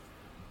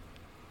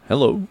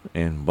Hello,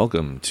 and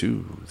welcome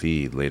to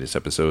the latest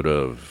episode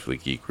of the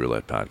Geek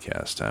Roulette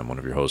Podcast. I'm one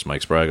of your hosts,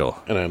 Mike Spragle.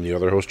 And I'm the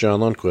other host,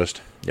 John Lundquist.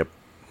 Yep,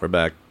 we're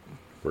back.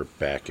 We're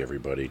back,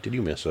 everybody. Did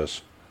you miss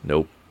us?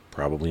 Nope.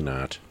 Probably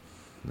not.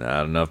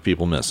 Not enough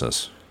people miss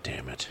us.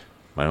 Damn it.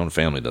 My own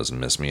family doesn't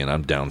miss me, and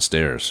I'm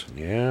downstairs.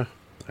 Yeah,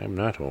 I'm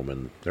not home,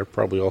 and they're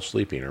probably all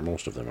sleeping, or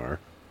most of them are.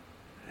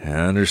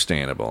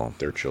 Understandable.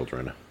 They're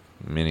children.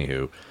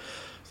 Anywho,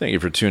 thank you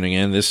for tuning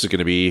in. This is going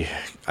to be,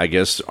 I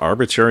guess,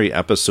 Arbitrary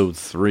Episode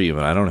 3,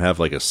 but I don't have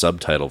like a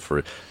subtitle for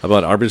it. How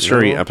about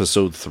Arbitrary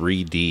Episode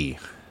 3D?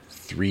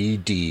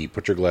 3D.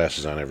 Put your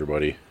glasses on,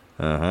 everybody.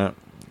 Uh-huh.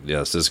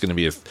 Yes, this is going to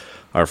be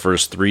our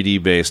first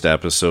 3D-based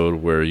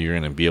episode where you're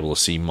going to be able to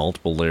see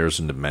multiple layers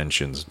and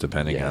dimensions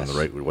depending on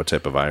what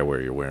type of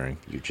eyewear you're wearing.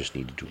 You just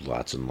need to do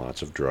lots and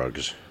lots of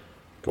drugs.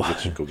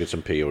 Go get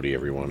some peyote,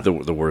 everyone.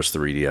 The worst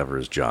 3D ever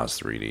is Jaws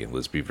 3D.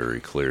 Let's be very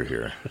clear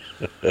here.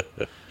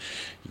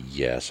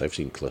 Yes, I've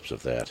seen clips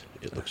of that.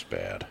 It looks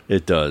bad.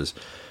 It does.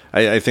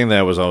 I think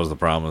that was always the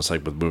problem. It's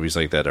like with movies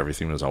like that,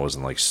 everything was always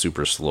in like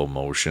super slow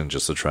motion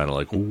just to try to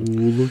like, oh,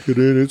 look at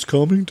it, it's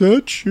coming to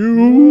touch you.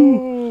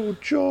 Oh,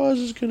 Jaws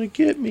is going to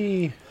get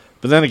me.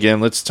 But then again,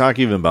 let's talk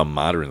even about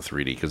modern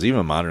 3D, because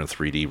even modern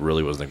 3D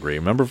really wasn't great.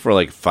 Remember for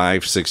like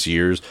 5-6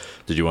 years,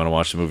 did you want to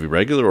watch the movie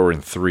regular or in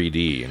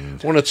 3D?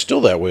 And when it's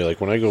still that way,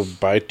 like when I go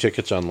buy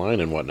tickets online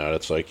and whatnot,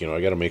 it's like,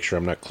 I got to make sure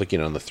I'm not clicking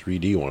on the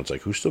 3D one. It's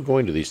like, who's still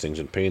going to these things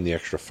and paying the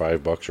extra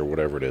 $5 or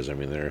whatever it is? I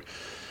mean,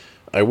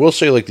 I will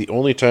say, like, the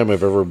only time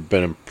I've ever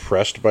been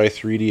impressed by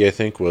 3D, I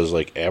think, was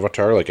like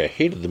Avatar. Like, I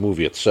hated the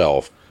movie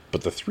itself,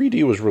 but the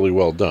 3D was really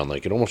well done.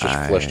 Like, it almost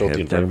just fleshed out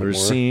the environment more. I've never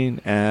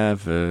seen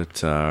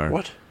Avatar.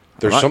 What?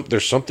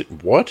 There's something.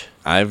 What?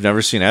 I've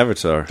never seen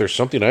Avatar. There's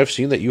something I've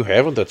seen that you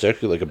haven't. That's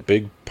actually like a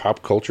big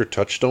pop culture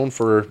touchstone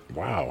for.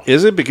 Wow.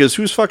 Is it? Because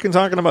who's fucking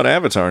talking about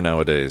Avatar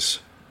nowadays?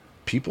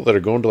 People that are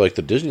going to like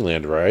the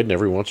Disneyland ride, and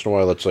every once in a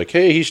while it's like,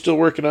 hey, he's still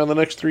working on the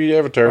next 3D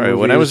Avatar movie.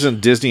 When I was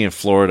in Disney in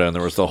Florida and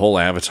there was the whole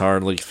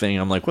Avatar thing,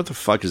 I'm like, what the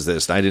fuck is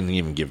this? I didn't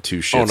even give two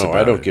shits about it.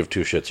 I don't give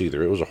two shits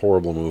either. It was a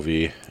horrible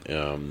movie.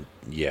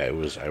 It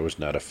was. I was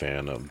not a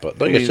fan of. But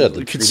like I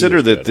said,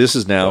 consider that this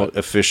is now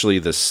officially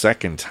the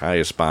second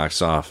highest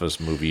box office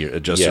movie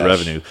adjusted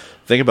revenue.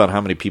 Think about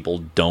how many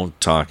people don't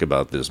talk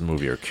about this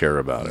movie or care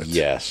about it.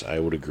 Yes, I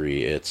would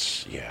agree.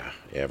 It's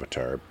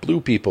Avatar.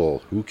 Blue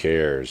people. Who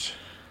cares?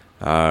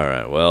 All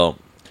right, well,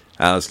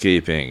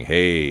 housekeeping.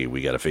 Hey,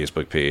 we got a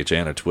Facebook page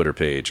and a Twitter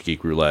page,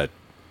 Geek Roulette.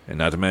 And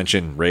not to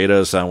mention, rate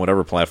us on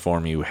whatever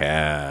platform you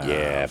have.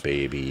 Yeah,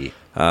 baby.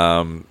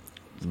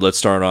 Let's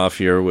start off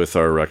here with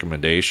our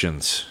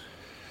recommendations.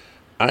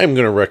 I'm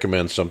going to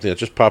recommend something that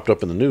just popped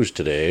up in the news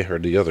today, or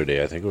the other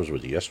day, I think it was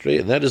yesterday,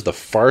 and that is the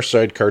Far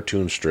Side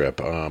cartoon strip.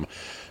 I'm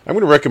going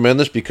to recommend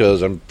this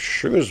because I'm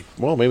sure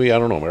maybe, I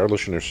don't know, our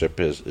listenership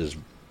is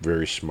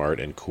very smart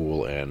and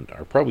cool and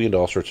are probably into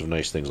all sorts of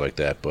nice things like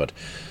that, but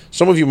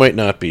some of you might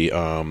not be.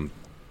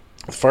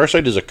 Far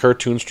Side is a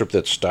cartoon strip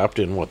that stopped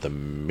in, the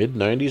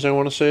mid-90s, I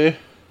want to say?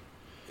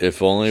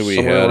 If only we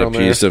had a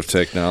piece of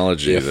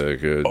technology that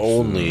could...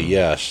 only,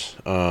 yes.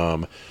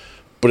 But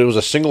it was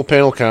a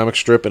single-panel comic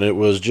strip, and it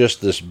was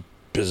just this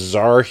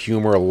bizarre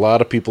humor. A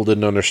lot of people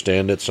didn't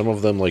understand it. Some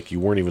of them, you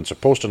weren't even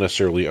supposed to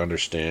necessarily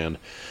understand.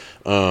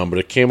 But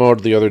it came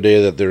out the other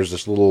day that there's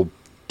this little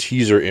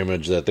teaser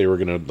image that they were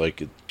going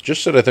to,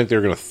 just said I think they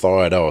were going to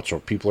thaw it out, so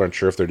people aren't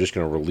sure if they're just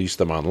going to release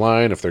them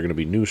online, if they're going to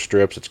be new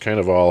strips. It's kind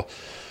of all,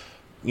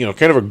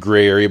 kind of a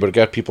gray area, but it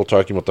got people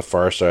talking about the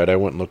Far Side. I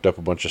went and looked up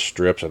a bunch of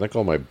strips. I think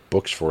all my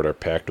books for it are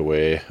packed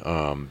away.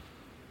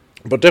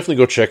 But definitely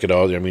go check it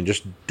out. I mean,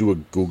 just do a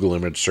Google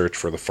image search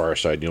for the Far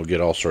Side, and you'll get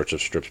all sorts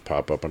of strips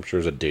pop up. I'm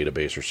sure there's a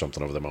database or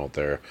something of them out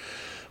there.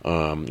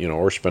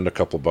 Or spend a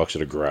couple bucks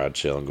at a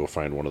garage sale and go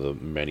find one of the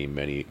many,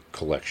 many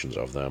collections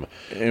of them.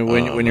 And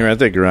when you're at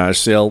the garage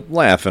sale,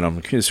 laugh at them,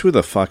 because who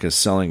the fuck is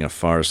selling a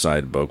Far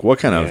Side book? What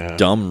kind of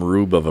dumb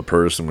rube of a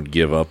person would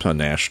give up a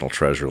national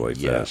treasure like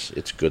that? Yes,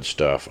 it's good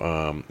stuff.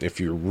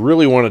 If you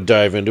really want to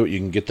dive into it, you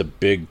can get the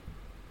big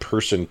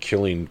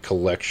person-killing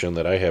collection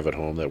that I have at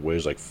home that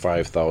weighs like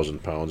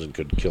 5,000 pounds and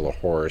could kill a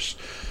horse.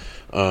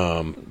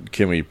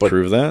 Can we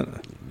prove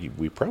that?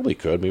 We probably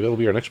could. Maybe that'll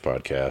be our next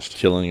podcast.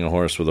 Killing a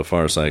horse with a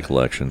Far Side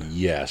collection.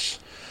 Yes.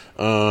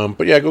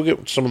 But yeah, go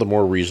get some of the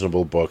more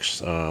reasonable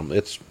books.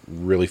 It's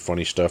really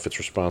funny stuff. It's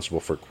responsible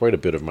for quite a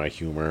bit of my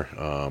humor.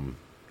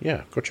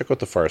 Go check out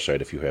the Far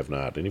Side if you have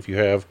not. And if you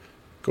have,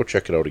 go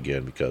check it out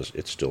again because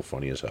it's still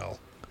funny as hell.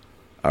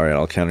 All right,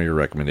 I'll counter your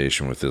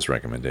recommendation with this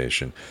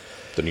recommendation.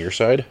 The Near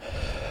Side?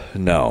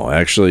 No,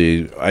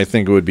 actually, I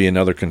think it would be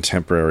another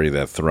contemporary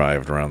that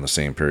thrived around the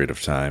same period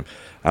of time.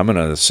 I'm going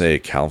to say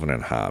Calvin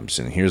and Hobbes,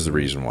 and here's the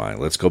reason why.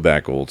 Let's go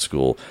back old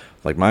school.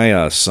 Like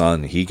my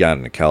son, he got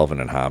into Calvin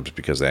and Hobbes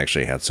because they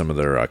actually had some of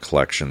their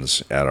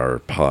collections at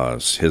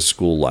his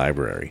school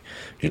library.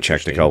 He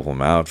checked a couple of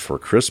them out for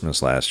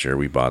Christmas last year.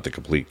 We bought the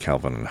complete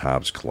Calvin and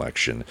Hobbes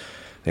collection.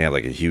 They had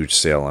like a huge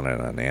sale on it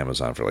on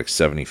Amazon for like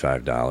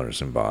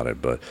 $75 and bought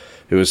it. But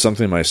it was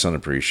something my son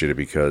appreciated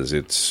because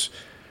it's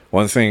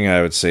One thing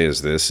I would say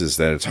is this, is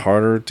that it's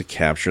harder to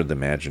capture the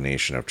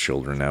imagination of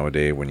children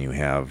nowadays when you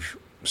have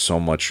so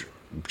much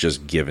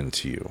just given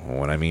to you. And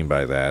what I mean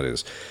by that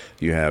is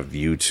you have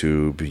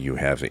YouTube, you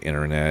have the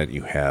internet,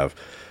 you have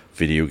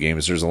video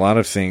games. There's a lot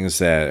of things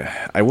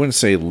that I wouldn't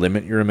say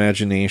limit your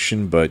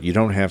imagination, but you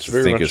don't have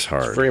to think as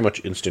hard. It's very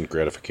much instant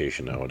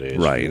gratification nowadays.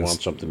 Right. If you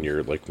want something,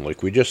 you're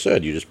like we just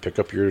said, you just pick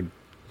up your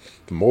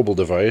mobile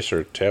device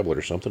or tablet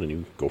or something and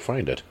you go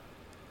find it.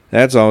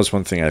 That's always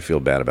one thing I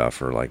feel bad about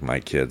for like my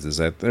kids, is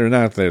that they're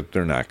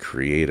not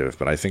creative,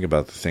 but I think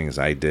about the things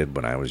I did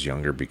when I was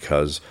younger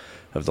because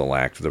of the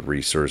lack of the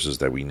resources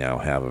that we now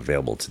have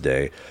available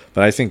today.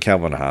 But I think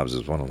Calvin Hobbes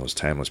is one of those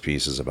timeless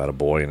pieces about a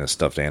boy and a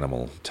stuffed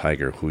animal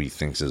tiger who he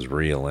thinks is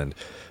real, and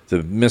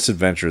the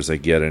misadventures they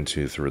get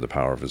into through the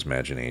power of his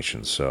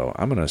imagination. So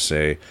I'm going to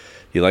say,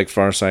 you like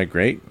Far Side?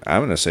 Great.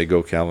 I'm going to say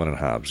go Calvin and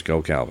Hobbes.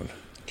 Go Calvin.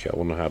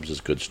 Calvin and Hobbes is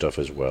good stuff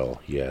as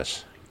well.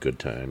 Yes. Good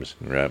times.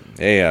 Right.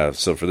 Hey,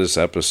 so for this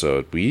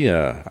episode, I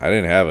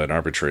didn't have an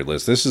arbitrary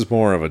list. This is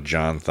more of a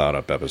John thought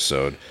up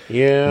episode.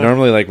 Yeah.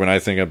 Normally, like when I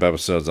think up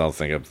episodes, I'll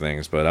think up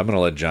things, but I'm going to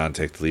let John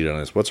take the lead on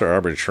this. What's our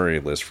arbitrary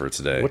list for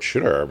today? What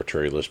should our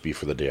arbitrary list be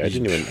for the day? I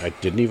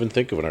didn't even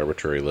think of an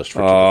arbitrary list for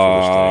this thing.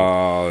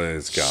 Oh,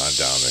 it's gone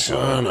down the hill.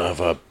 Son of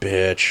a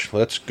bitch.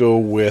 Let's go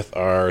with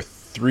our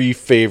 3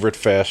 favorite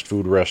fast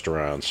food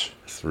restaurants.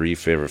 3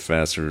 favorite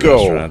fast food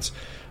restaurants.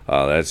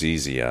 That's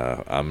easy.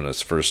 I'm going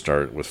to first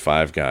start with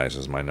Five Guys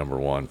as my number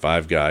 1.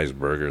 Five Guys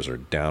burgers are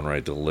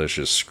downright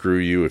delicious. Screw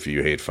you if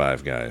you hate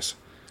Five Guys.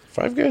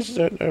 Five Guys,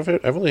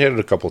 I've only had it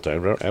a couple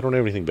times. I don't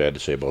have anything bad to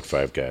say about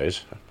Five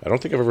Guys. I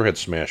don't think I've ever had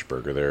Smash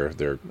Burger,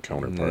 their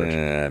counterpart.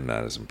 I'm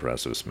not as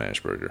impressed with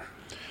Smash Burger.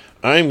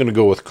 I'm going to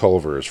go with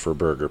Culver's for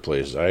burger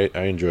places. I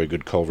enjoy a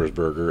good Culver's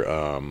burger.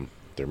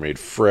 They're made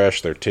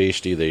fresh. They're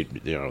tasty. They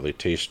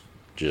taste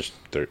just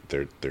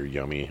they're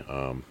yummy.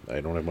 I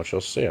don't have much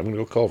else to say. I'm going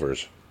to go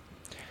Culver's.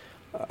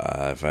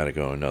 If I had to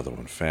go another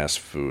one,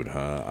 fast food,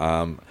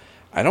 huh?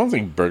 I don't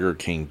think Burger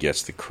King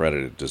gets the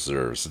credit it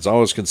deserves. It's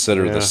always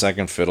considered the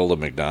second fiddle to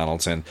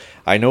McDonald's, and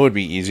I know it'd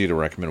be easy to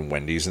recommend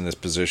Wendy's in this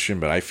position,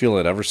 but I feel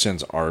that ever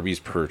since Arby's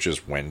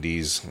purchased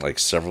Wendy's like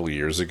several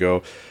years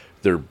ago,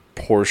 their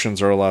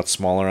portions are a lot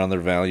smaller on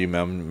their value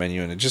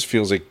menu, and it just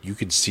feels like you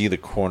could see the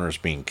corners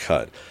being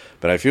cut.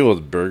 But I feel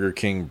with Burger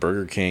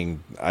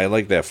King, I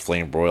like that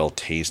flame broiled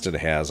taste it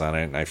has on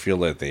it, and I feel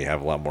that they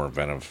have a lot more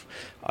inventive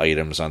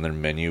items on their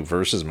menu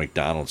versus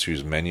McDonald's,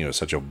 whose menu is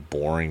such a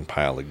boring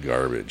pile of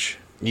garbage.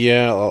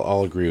 Yeah,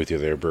 I'll agree with you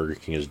there. Burger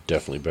King is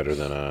definitely better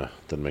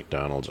than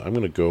McDonald's. I'm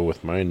going to go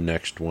with my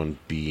next one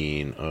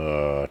being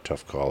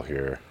tough call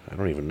here. I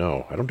don't even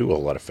know. I don't do a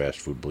lot of fast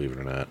food, believe it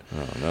or not.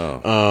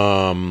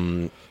 Oh,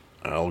 no.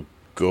 I'll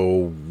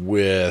go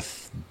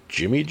with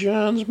Jimmy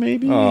John's,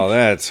 maybe? Oh,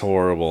 that's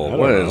horrible.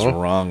 What is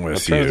wrong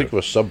with you? I'm trying to think of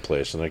a sub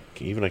place, and I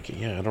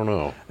don't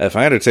know. If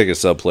I had to take a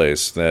sub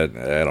place, that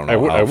I don't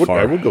know I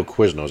far. would go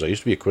Quiznos. I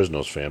used to be a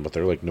Quiznos fan, but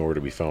they're like nowhere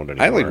to be found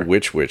anymore. I like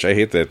Which. I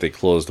hate that they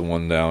closed the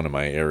one down in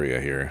my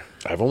area here.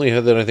 I've only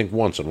had that, I think,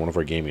 once on one of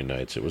our gaming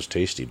nights. It was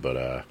tasty,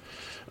 but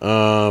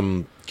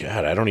God,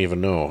 I don't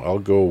even know. I'll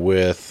go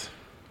with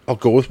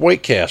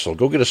White Castle.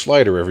 Go get a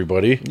slider,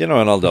 everybody. You know,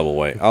 and I'll double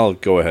white. I'll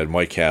go ahead,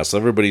 White Castle.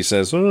 Everybody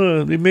says,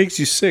 oh, it makes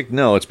you sick.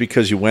 No, it's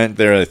because you went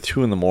there at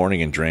 2 a.m.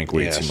 and drank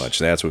way too much.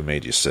 That's what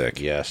made you sick.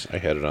 Yes, I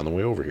had it on the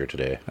way over here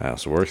today. I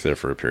also worked there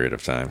for a period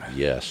of time.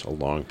 Yes, a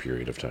long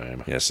period of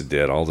time. Yes, it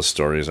did. All the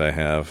stories I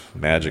have,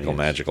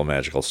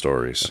 magical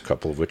stories. A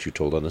couple of which you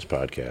told on this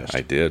podcast.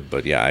 I did,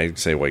 but yeah, I'd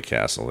say White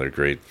Castle. They're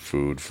great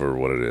food for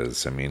what it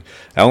is. I mean,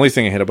 the only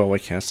thing I hate about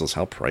White Castle is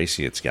how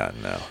pricey it's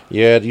gotten now.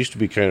 Yeah, it used to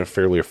be kind of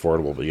fairly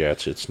affordable, but yeah,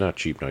 it's not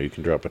cheap now. You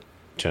can drop it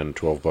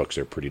 $10-12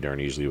 there pretty darn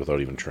easily without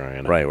even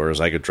trying. Right,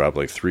 whereas I could drop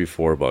like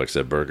 $3-4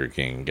 at Burger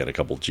King and get a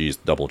couple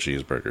double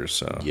cheeseburgers.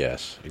 So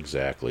yes,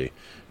 exactly.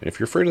 And if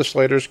you're afraid of the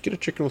sliders, get a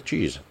chicken with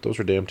cheese. Those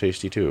are damn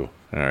tasty too.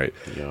 All right.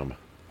 Yum.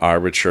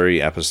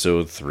 Arbitrary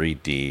episode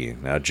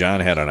 3D. Now, John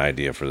had an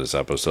idea for this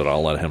episode.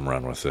 I'll let him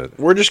run with it.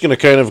 We're just going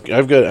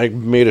to I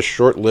made a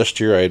short list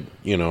here. I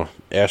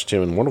asked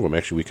him, and one of them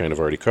actually we kind of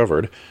already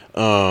covered.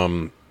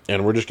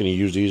 And we're just going to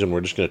use these, and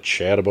we're just going to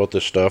chat about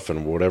this stuff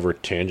and whatever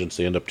tangents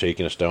they end up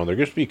taking us down. They're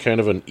going to be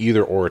kind of an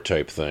either-or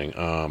type thing.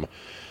 So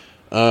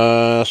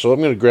I'm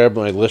going to grab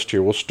my list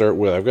here. We'll start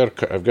with,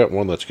 I've got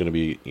one that's going to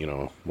be,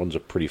 one's a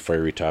pretty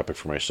fiery topic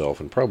for myself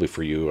and probably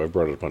for you. I've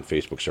brought it up on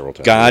Facebook several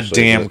times.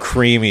 Goddamn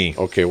creamy.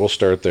 Okay, we'll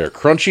start there.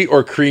 Crunchy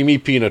or creamy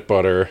peanut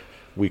butter?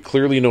 We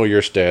clearly know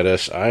your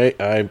status.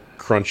 I'm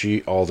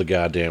crunchy all the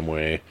goddamn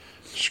way.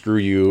 Screw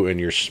you and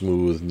your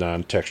smooth,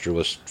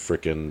 non-textureless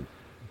frickin'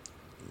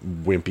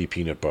 wimpy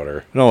peanut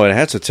butter. No, it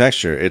has a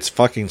texture. It's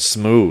fucking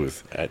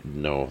smooth.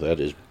 No,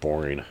 that is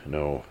boring.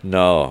 No,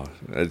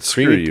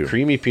 screw you.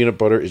 Creamy peanut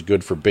butter is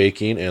good for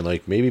baking and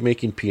like maybe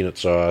making peanut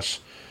sauce,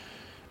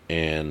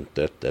 and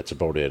that's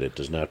about it. It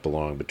does not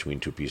belong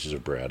between 2 pieces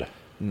of bread.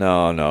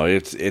 No,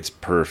 it's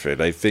perfect.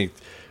 I think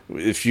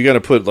if you got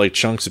to put like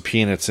chunks of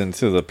peanuts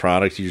into the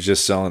product, you're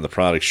just selling the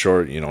product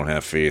short. You don't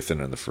have faith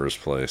in the first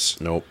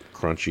place. Nope,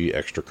 crunchy,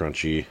 extra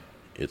crunchy.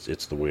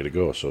 it's the way to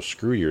go. So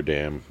screw your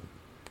damn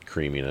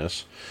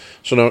creaminess.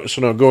 So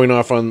now going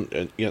off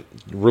on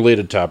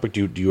related topic,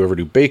 do you ever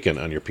do bacon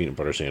on your peanut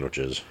butter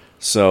sandwiches?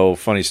 So,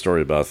 funny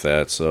story about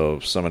that. So,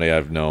 somebody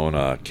I've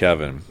known,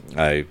 Kevin,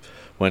 I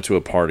went to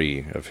a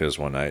party of his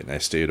one night, and I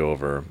stayed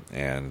over,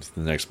 and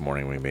the next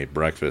morning we made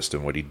breakfast,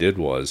 and what he did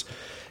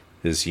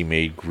is he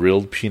made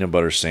grilled peanut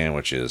butter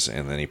sandwiches,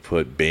 and then he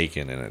put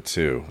bacon in it,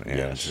 too, and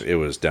Yes. it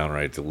was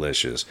downright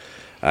delicious.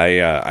 I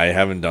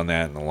haven't done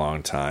that in a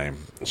long time.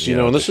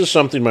 So, and this is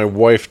something my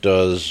wife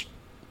does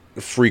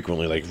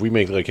frequently. Like, if we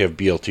have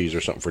BLTs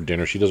or something for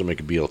dinner, she doesn't make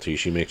a BLT.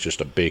 She makes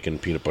just a bacon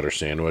peanut butter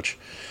sandwich,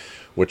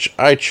 which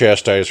I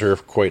chastise her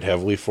quite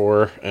heavily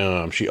for.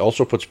 She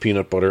also puts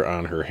peanut butter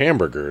on her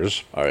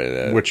hamburgers, All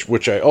right,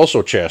 which I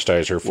also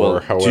chastise her for. well,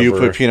 However, do you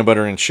put peanut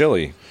butter in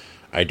chili?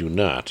 I do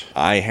not.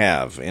 I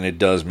have, and it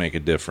does make a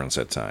difference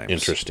at times.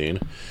 Interesting.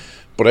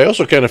 But I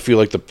also kind of feel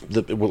like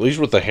well, at least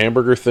with the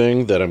hamburger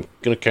thing, that I'm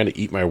going to kind of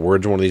eat my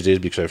words one of these days,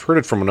 because I've heard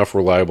it from enough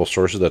reliable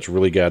sources that's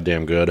really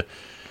goddamn good.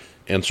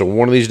 And so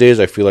one of these days,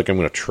 I feel like I'm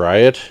going to try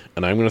it,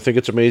 and I'm going to think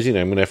it's amazing.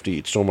 I'm going to have to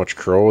eat so much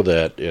crow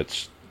that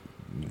it's,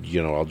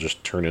 I'll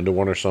just turn into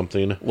one or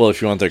something. Well,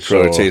 if you want that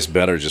crow to So- taste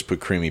better, just put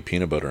creamy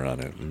peanut butter on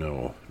it.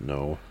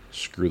 No.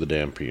 Screw the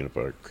damn peanut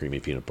butter, creamy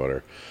peanut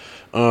butter.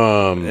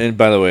 And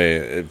by the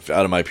way,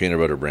 out of my peanut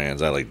butter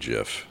brands, I like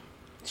Jif.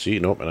 See,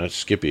 nope, and that's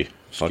Skippy.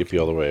 Skippy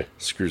all the way.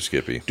 Screw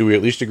Skippy. Do we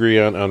at least agree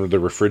on the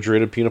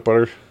refrigerated peanut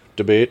butter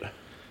debate?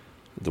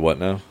 The what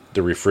now?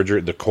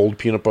 The cold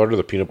peanut butter,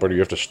 the peanut butter you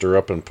have to stir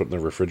up and put in the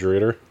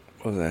refrigerator.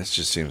 Well, that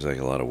just seems like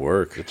a lot of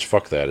work. It's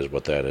fuck that is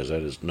what that is.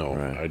 That is no.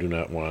 Right. I do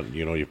not want.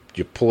 You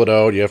pull it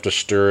out. You have to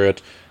stir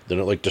it. Then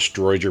it like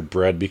destroys your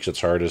bread because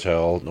it's hard as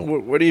hell. No.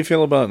 What do you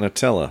feel about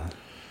Nutella?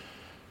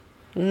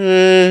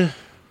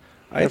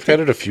 I've had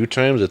it a few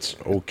times. It's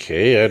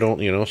okay. I don't.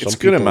 Some It's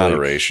good in people like-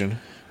 moderation.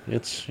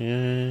 it's.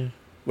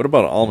 What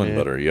about almond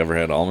butter? You ever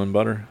had almond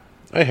butter?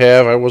 I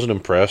have. I wasn't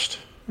impressed.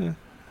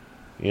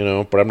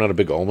 But I'm not a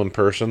big almond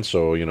person,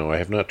 so I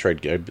have not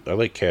tried. I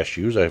like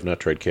cashews. I have not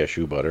tried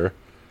cashew butter.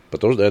 But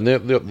those, and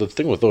the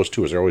thing with those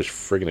too is they're always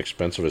friggin'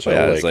 expensive as hell.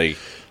 Yeah, it's like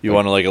you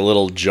want like a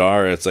little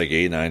jar. It's like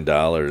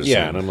 $8-9.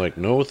 Yeah, and I'm like,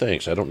 no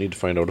thanks. I don't need to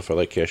find out if I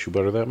like cashew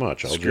butter that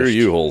much. Screw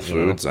you, Whole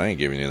Foods. I ain't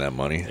giving you that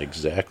money.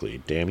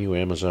 Exactly. Damn you,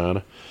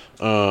 Amazon.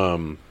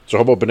 So how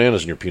about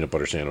bananas in your peanut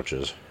butter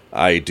sandwiches?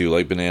 I do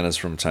like bananas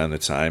from time to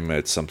time.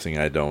 It's something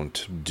I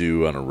don't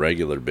do on a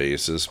regular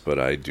basis, but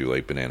I do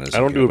like bananas. I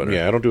don't do it. butter.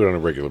 Yeah, I don't do it on a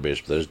regular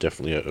basis. But that is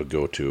definitely a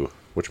go-to,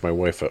 which my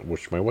wife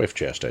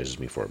chastises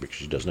me for because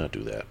she does not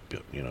do that.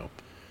 But,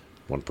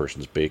 one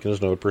person's bacon is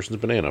another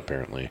person's banana,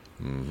 apparently.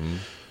 Mm-hmm.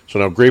 So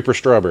now, grape or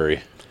strawberry?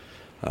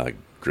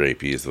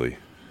 Grape easily.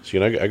 See,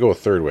 and I go a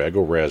third way. I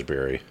go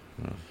raspberry.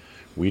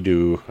 We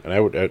do, and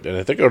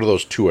I think out of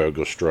those two, I would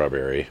go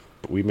strawberry.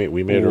 But we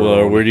made our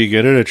own. Where do you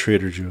get it at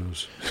Trader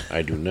Joe's?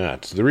 I do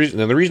not. The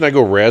reason I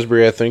go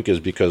raspberry, I think,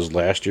 is because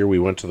last year we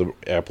went to the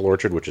apple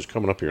orchard, which is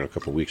coming up here in a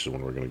couple of weeks, is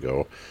when we're going to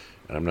go.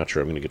 And I'm not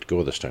sure I'm going to get to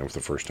go this time for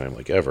the first time,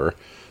 like ever.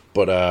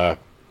 But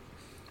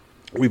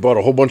we bought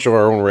a whole bunch of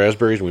our own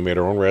raspberries, and we made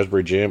our own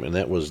raspberry jam, and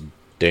that was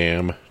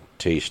damn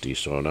tasty.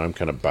 So now I'm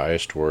kind of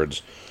biased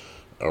towards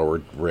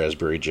our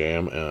raspberry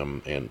jam,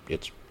 and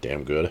it's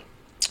damn good.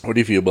 What do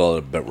you feel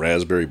about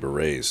raspberry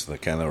berets, the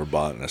kind that were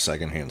bought in a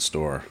secondhand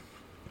store?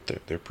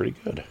 They're pretty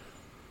good.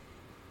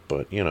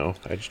 But,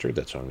 I just heard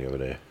that song the other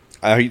day.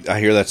 I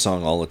hear that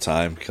song all the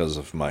time because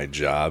of my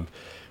job.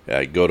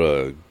 I go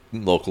to a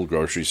local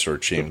grocery store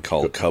chain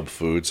called Cub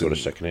Foods. Go to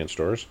and secondhand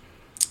stores.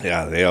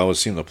 yeah, they always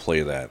seem to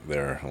play that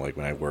there. Like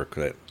when I work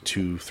at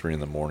 2-3 in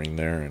the morning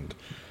there, and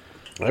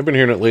I've been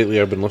hearing it lately.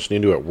 I've been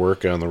listening to it at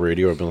work on the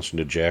radio. I've been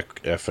listening to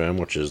Jack FM,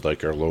 which is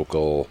like our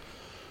local.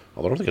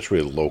 Although I don't think it's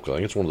really local. I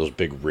think it's one of those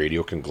big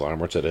radio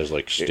conglomerates that has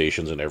like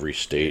stations in every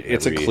state.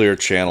 it's a clear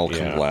channel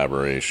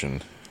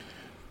collaboration.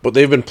 But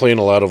they've been playing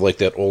a lot of like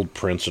that old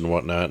Prince and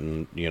whatnot,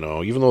 and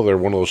even though they're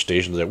one of those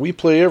stations that we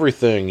play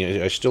everything,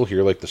 I still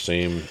hear like the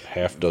same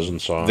half dozen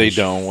songs. They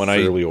don't.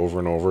 fairly over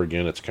and over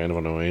again. It's kind of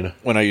annoying.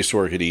 When I used to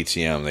work at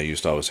ETM, they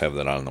used to always have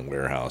that on in the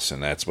warehouse,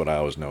 and that's what I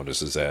always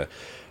noticed is that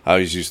I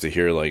always used to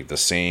hear like the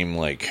same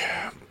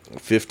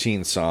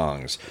 15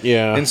 songs.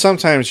 Yeah. And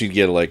sometimes you'd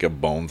get like a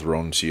bone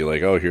thrown to you,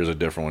 like, oh, here's a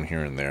different one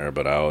here and there.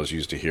 But I always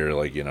used to hear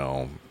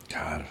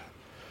God,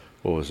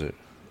 what was it?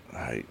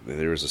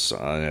 There was a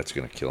song that's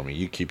going to kill me.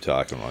 You keep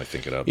talking while I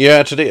think it up.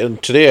 Yeah,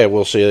 today I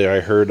will say I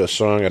heard a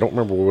song. I don't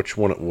remember which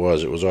one it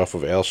was. It was off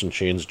of Alice in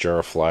Chains' Jar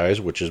of Flies,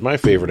 which is my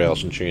favorite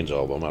Alice in Chains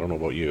album. I don't know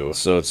about you.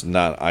 So it's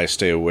not I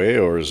Stay Away,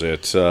 or is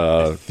it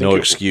No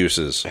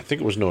Excuses? I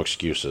think it was No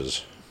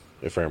Excuses,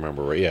 if I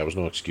remember right. Yeah, it was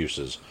No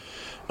Excuses.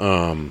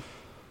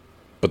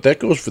 But that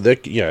goes for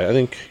that. Yeah, I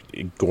think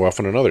go off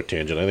on another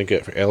tangent. I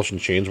think for Alice in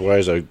Chains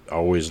wise, I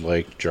always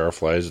liked Jar of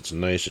Flies. It's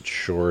nice. It's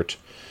short.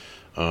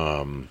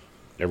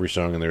 Every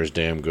song in there is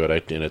damn good.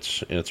 And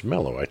it's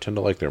mellow. I tend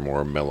to like their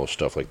more mellow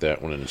stuff like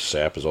that one. And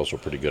Sap is also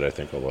pretty good, I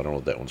think. Although I don't know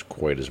if that one's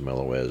quite as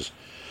mellow as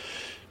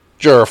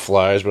Jar of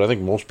Flies, but I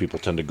think most people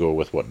tend to go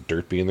with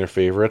Dirt being their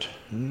favorite.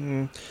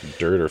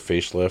 Dirt or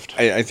Facelift.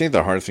 I think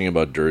the hard thing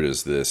about Dirt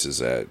is this: is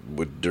that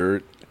with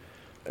Dirt,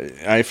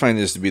 I find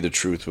this to be the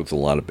truth with a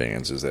lot of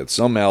bands, is that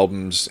some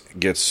albums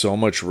get so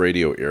much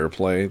radio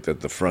airplay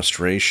that the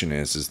frustration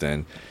is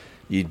then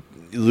you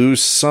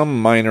lose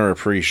some minor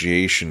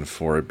appreciation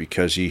for it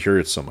because you hear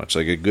it so much.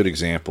 Like a good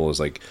example is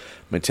like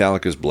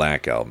Metallica's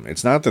Black Album.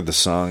 It's not that the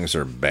songs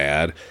are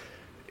bad.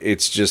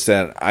 It's just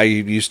that I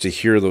used to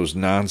hear those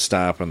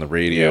nonstop on the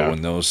radio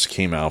when those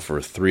came out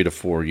for 3 to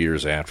 4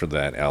 years after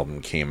that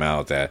album came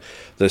out. That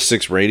the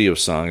 6 radio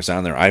songs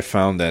on there, I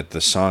found that the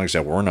songs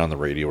that weren't on the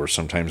radio were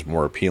sometimes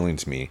more appealing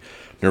to me.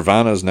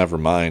 Nirvana's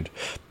Nevermind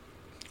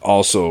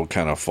also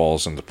kind of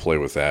falls into play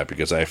with that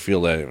because I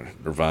feel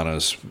that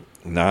Nirvana's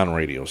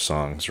non-radio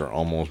songs are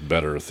almost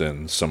better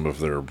than some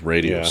of their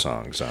radio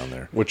songs on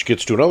there. Which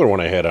gets to another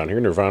one I had on here,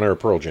 Nirvana or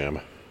Pearl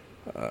Jam.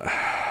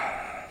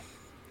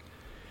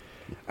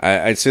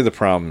 I'd say the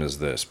problem is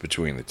this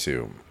between the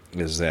two,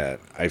 is that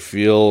I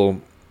feel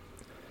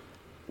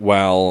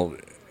while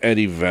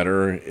Eddie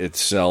Vedder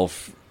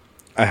itself,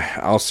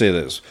 I'll say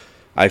this,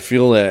 I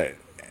feel that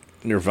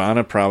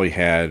Nirvana probably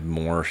had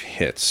more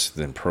hits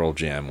than Pearl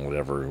Jam would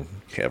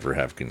ever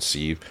have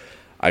conceived.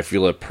 I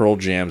feel that Pearl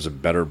Jam's a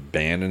better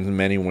band in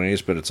many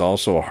ways, but it's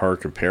also a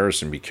hard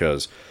comparison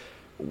because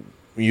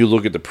you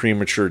look at the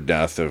premature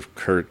death of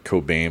Kurt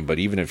Cobain, but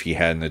even if he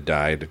hadn't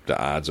died, the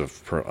odds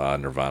of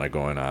Nirvana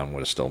going on would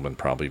have still been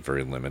probably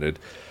very limited.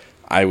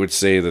 I would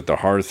say that the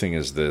hard thing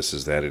is this,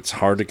 is that it's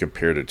hard to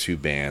compare the two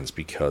bands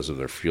because of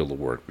their field of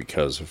work,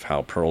 because of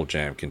how Pearl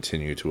Jam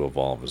continued to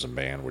evolve as a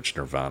band, which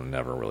Nirvana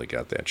never really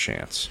got that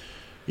chance.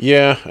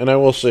 Yeah, and I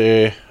will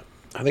say,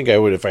 I think I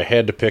would, if I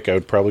had to pick, I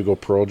would probably go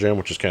Pearl Jam,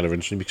 which is kind of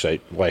interesting because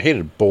I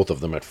hated both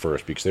of them at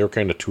first because they were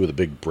kind of two of the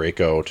big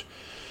breakout,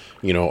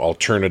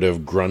 alternative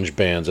grunge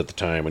bands at the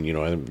time,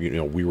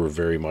 and we were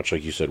very much,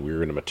 like you said, we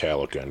were into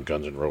Metallica and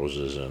Guns N'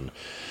 Roses, and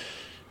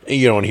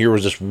and here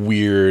was this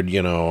weird,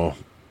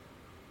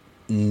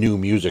 new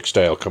music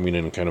style coming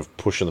in and kind of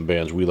pushing the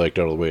bands we liked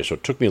out of the way. So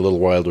it took me a little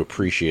while to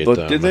appreciate them.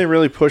 But did they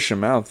really push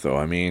them out, though?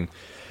 I mean,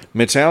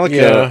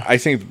 Metallica, I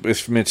think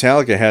if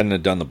Metallica hadn't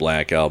have done the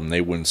Black Album, they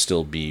wouldn't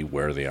still be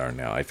where they are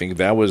now. I think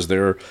that was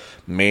their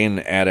main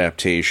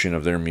adaptation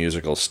of their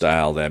musical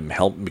style that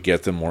helped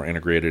get them more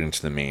integrated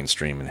into the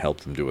mainstream and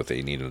helped them do what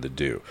they needed to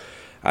do.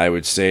 I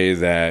would say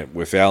that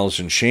with Alice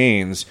in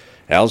Chains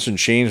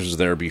was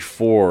there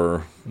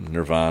before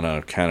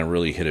Nirvana kind of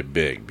really hit it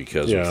big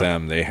because with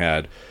them, they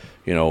had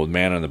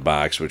Man in the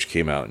Box, which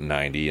came out in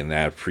 90, and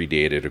that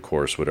predated, of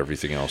course, what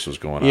everything else was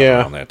going on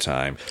around that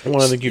time.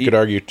 Well, I think you could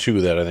argue,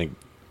 too, that I think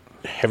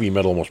heavy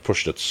metal almost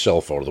pushed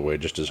itself out of the way,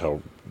 just as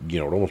how, it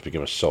almost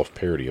became a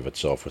self-parody of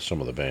itself with some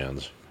of the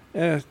bands.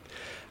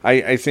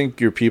 I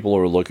think your people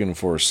are looking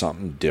for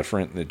something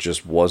different that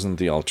just wasn't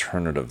the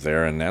alternative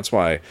there, and that's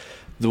why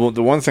the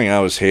one thing I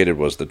always hated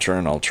was the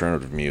term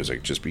alternative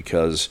music, just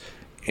because,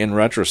 in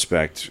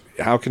retrospect,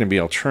 how can it be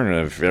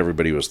alternative if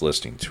everybody was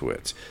listening to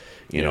it?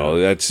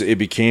 It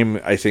became,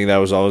 I think that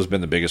was always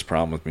been the biggest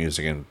problem with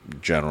music in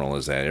general,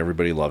 is that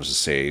everybody loves to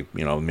say,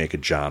 make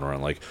a genre,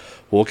 and like,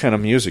 well, what kind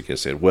of music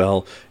is it?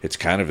 Well, it's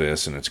kind of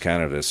this, and it's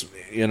kind of this.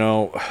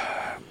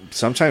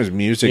 Sometimes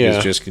music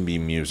is just can be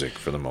music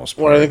for the most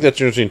part. Well, I think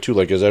that's interesting, too.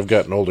 Like, as I've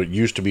gotten older, it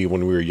used to be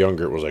when we were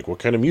younger, it was like, what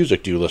kind of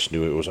music do you listen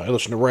to? It was, I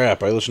listen to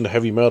rap, I listen to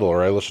heavy metal,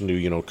 or I listen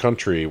to,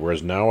 country.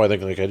 Whereas now I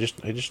think, like, I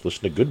just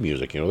listen to good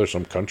music. There's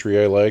some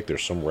country I like,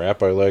 there's some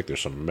rap I like,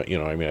 there's some,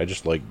 I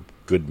just like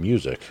good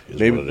music.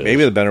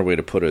 Maybe the better way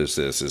to put it is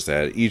this, is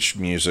that each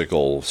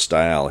musical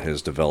style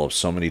has developed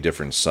so many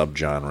different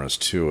subgenres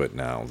to it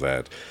now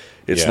that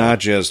it's not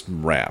just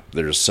rap.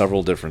 There's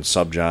several different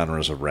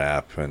subgenres of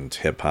rap and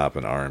hip-hop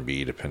and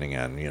R&B, depending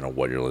on,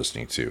 what you're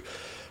listening to.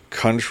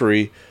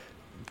 Country's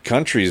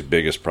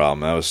biggest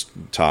problem, I was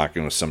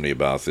talking with somebody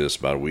about this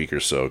about a week or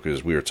so,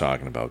 because we were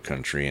talking about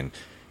country, and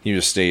he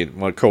was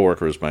my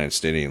coworker was mine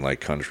stating like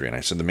country, and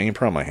I said, the main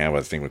problem I have, I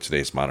think, with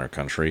today's modern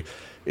country,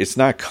 it's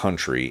not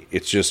country,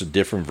 it's just a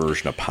different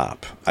version of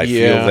pop. I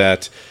feel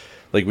that,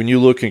 like, when you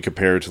look and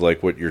compare it to,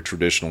 like, what your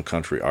traditional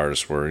country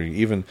artists were,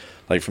 even,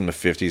 like, from the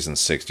 50s and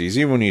 60s,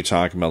 even when you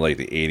talk about, like,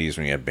 the 80s,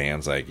 when you had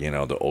bands like,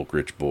 the Oak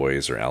Ridge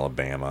Boys or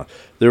Alabama,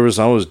 there was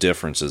always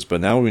differences.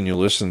 But now when you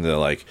listen to,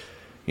 like,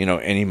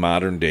 any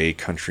modern-day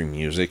country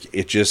music,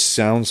 it just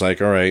sounds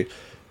like, all right,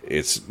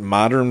 it's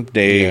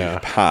modern-day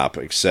pop,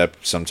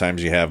 except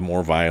sometimes you have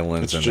more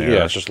violins in there.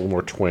 Yeah, it's just a little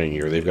more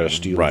twangier. They've got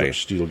a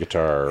steel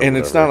guitar. And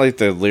it's not like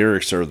the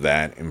lyrics are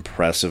that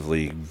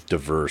impressively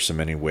diverse in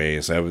many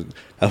ways. I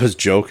was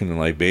joking,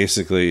 like,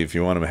 basically, if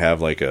you want to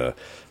have, like, a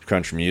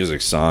country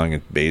music song,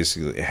 it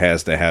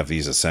has to have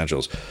these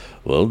essentials.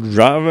 Well,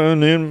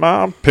 driving in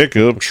my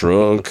pickup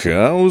truck,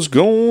 I was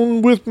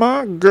going with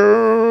my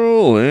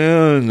girl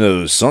in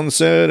the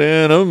sunset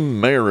in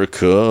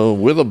America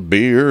with a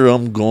beer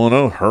I'm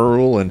gonna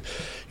hurl. And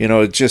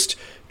it just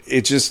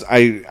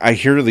I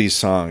hear these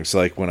songs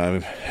like when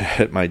I'm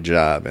at my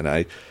job, and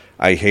I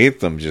hate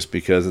them just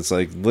because it's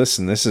like,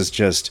 listen, this is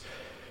just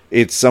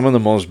it's some of the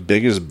most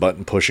biggest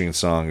button pushing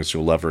songs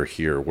you'll ever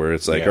hear, where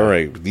it's like, all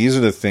right, these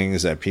are the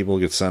things that people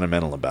get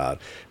sentimental about.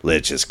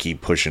 Let's just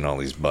keep pushing all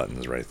these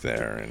buttons right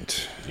there. And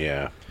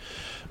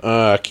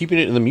keeping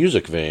it in the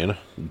music vein,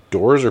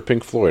 Doors or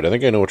Pink Floyd? I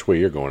think I know which way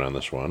you're going on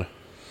this one.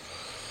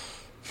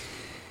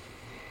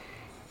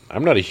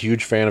 I'm not a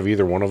huge fan of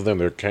either one of them.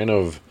 They're kind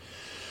of,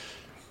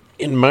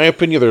 in my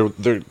opinion,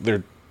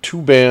 they're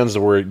two bands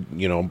that were,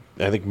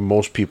 I think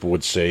most people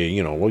would say,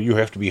 well, you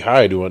have to be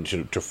high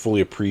to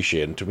fully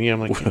appreciate it. And to me, I'm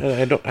like,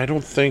 I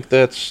don't think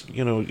that's,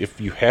 if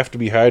you have to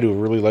be high to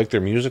really like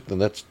their music, then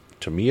that's,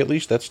 to me at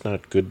least, that's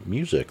not good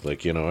music.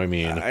 Like, I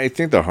mean, I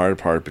think the hard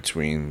part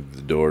between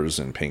the Doors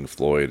and Pink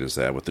Floyd is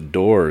that with the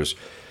Doors,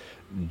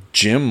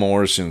 Jim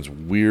Morrison's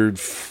weird,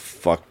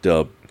 fucked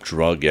up,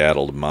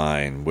 drug-addled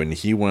mind, when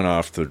he went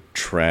off the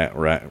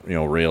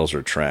rails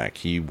or track,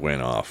 he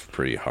went off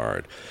pretty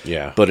hard.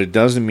 Yeah. But it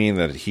doesn't mean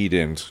that he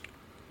didn't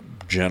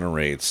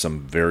generate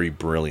some very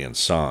brilliant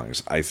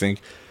songs. I think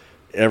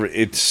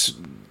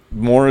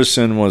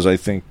Morrison was, I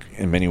think,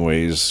 in many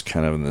ways,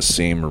 kind of in the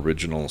same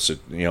original,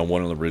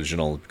 one of the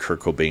original Kurt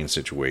Cobain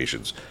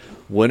situations.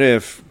 What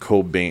if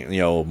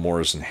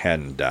Morrison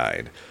hadn't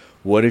died?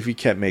 What if he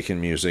kept making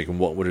music, and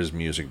what would his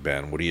music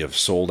been? Would he have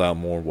sold out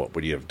more? What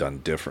would he have done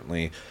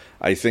differently?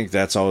 I think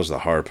that's always the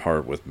hard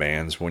part with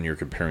bands when you're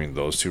comparing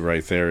those two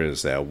right there,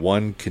 is that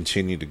one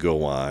continued to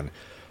go on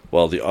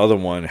while the other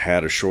one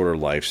had a shorter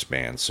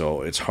lifespan.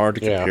 So it's hard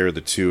to compare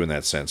the two in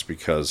that sense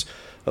because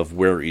of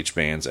where each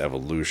band's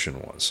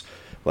evolution was.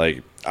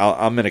 Like,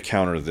 I'm going to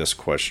counter this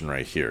question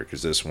right here,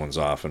 because this one's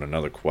often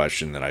another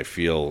question that I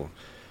feel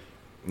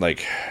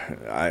like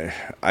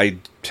I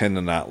tend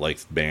to not like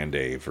Band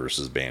A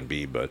versus Band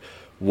B, but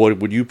what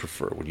would you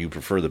prefer? Would you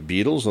prefer the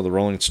Beatles or the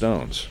Rolling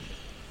Stones?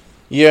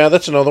 Yeah,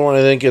 that's another one.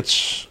 I think I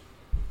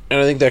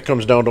think that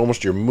comes down to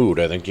almost your mood.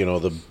 I think,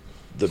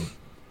 the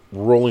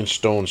Rolling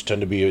Stones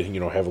tend to be,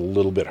 have a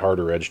little bit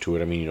harder edge to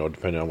it. I mean,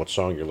 depending on what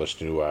song you're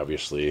listening to,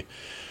 obviously.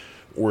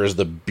 Whereas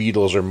the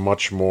Beatles are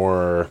much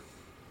more,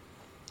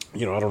 I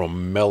don't know,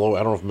 mellow.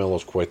 I don't know if mellow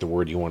is quite the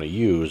word you want to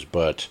use,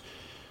 but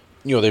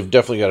they've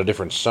definitely got a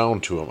different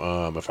sound to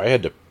them. If I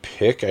had to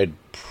pick, I'd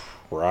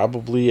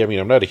probably,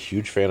 I'm not a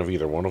huge fan of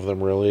either one of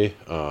them, really.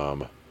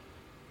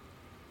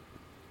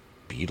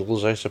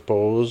 Beatles, I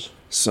suppose.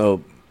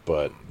 So,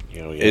 but,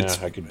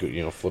 I could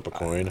go, flip a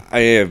coin. I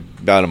have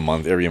about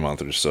every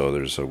month or so,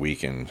 there's a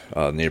weekend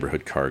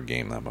neighborhood card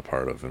game that I'm a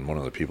part of, and one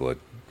of the people that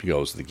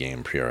goes to the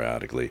game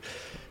periodically,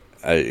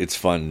 it's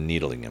fun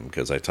needling him,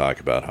 because I talk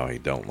about how I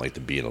don't like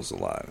the Beatles a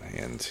lot,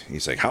 and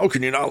he's like, how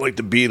can you not like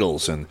the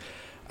Beatles? And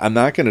I'm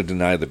not going to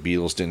deny the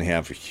Beatles didn't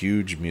have a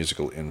huge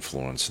musical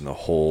influence in the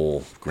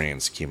whole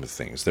grand scheme of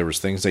things. There was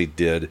things they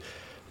did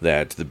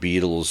that the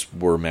Beatles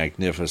were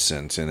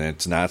magnificent, and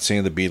it's not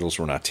saying the Beatles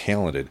were not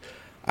talented.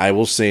 I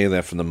will say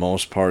that for the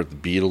most part, the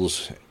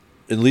Beatles,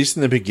 at least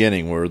in the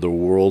beginning, were the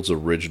world's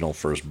original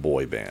first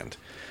boy band.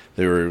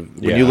 They were,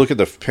 when you look at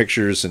the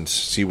pictures and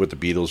see what the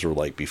Beatles were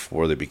like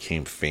before they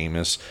became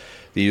famous,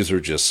 these were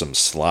just some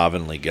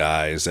slovenly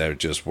guys that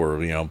just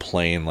were,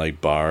 playing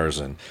like bars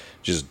and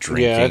just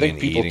drinking. Yeah, I think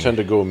and people eating. tend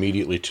to go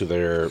immediately to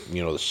their,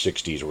 the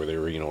 60s where they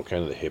were,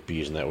 kind of the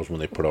hippies, and that was when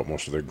they put out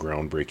most of their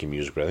groundbreaking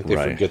music. But I think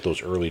they forget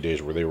those early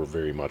days where they were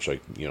very much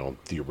like,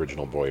 the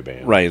original boy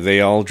band. Right,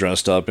 they all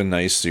dressed up in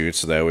nice suits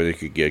so that way they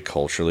could get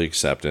culturally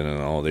accepted,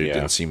 and all they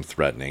didn't seem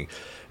threatening.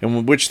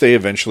 And which they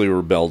eventually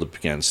rebelled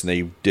against, and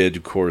they did,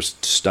 of course,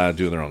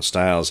 do their own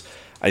styles.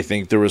 I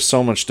think there was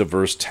so much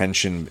diverse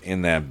tension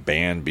in that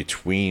band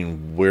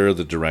between where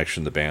the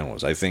direction the band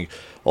was. I think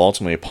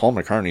ultimately Paul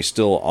McCartney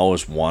still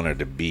always wanted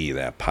to be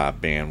that pop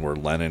band, where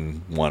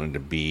Lennon wanted to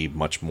be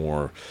much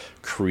more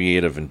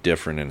creative and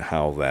different in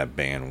how that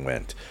band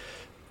went.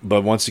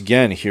 But once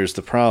again, here's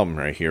the problem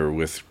right here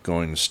with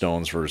going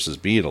Stones versus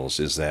Beatles,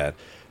 is that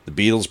the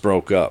Beatles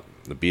broke up.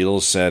 The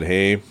Beatles said,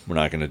 hey, we're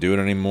not going to do it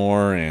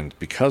anymore, and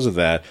because of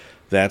that,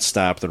 that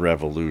stopped the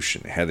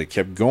revolution. Had they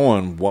kept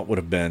going, what would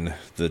have been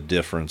the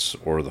difference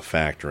or the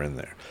factor in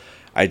there?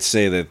 I'd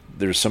say that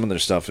there's some of their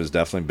stuff has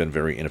definitely been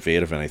very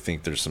innovative, and I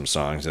think there's some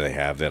songs that they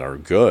have that are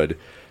good.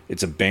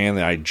 It's a band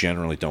that I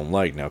generally don't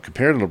like. Now,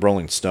 compared to the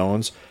Rolling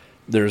Stones,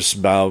 there's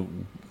about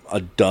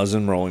a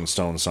dozen Rolling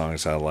Stones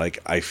songs I like.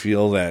 I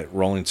feel that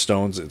Rolling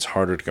Stones, it's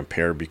harder to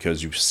compare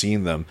because you've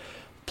seen them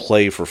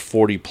play for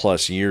 40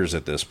 plus years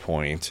at this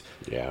point.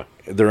 Yeah.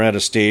 They're at a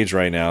stage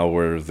right now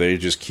where they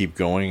just keep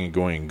going and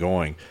going and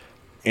going.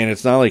 And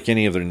it's not like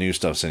any of their new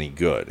stuff's any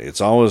good. It's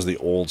always the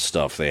old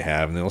stuff they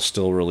have, and they'll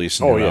still release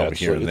a new album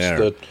here and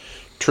there. It's the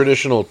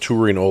traditional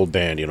touring old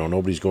band.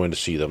 Nobody's going to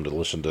see them to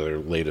listen to their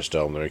latest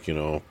album. They're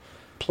like,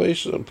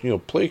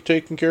 play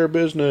taking care of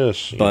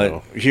business.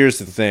 But here's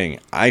the thing.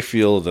 I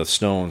feel the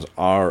Stones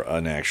are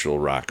an actual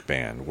rock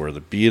band, where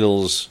the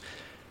Beatles,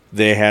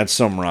 they had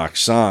some rock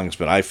songs,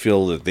 but I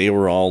feel that they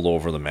were all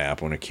over the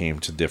map when it came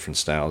to different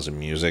styles of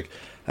music.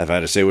 If I had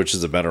to say which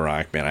is the better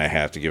rock band, I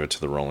have to give it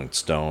to the Rolling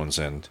Stones.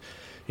 And,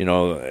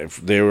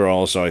 they were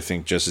also, I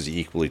think, just as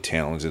equally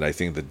talented. I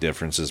think the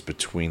differences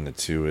between the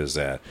two is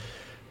that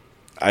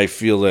I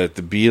feel that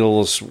the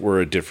Beatles were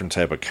a different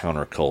type of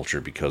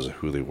counterculture because of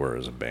who they were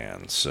as a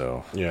band.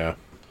 So Yeah.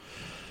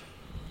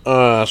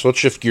 So let's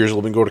shift gears a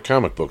little bit and go to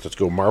comic books. Let's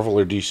go Marvel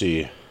or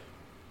DC.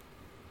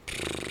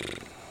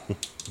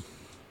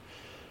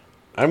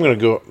 I'm going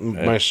to go,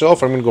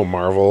 myself, I'm going to go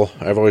Marvel.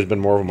 I've always been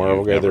more of a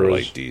Marvel guy. Never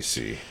liked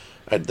DC.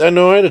 I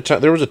know I had a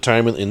time, there was a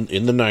time in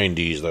the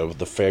 90s,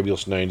 the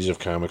fabulous 90s of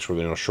comics,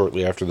 where,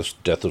 shortly after the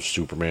death of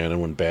Superman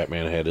and when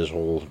Batman had his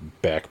whole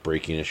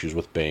back-breaking issues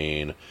with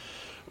Bane,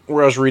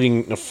 where I was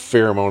reading a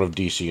fair amount of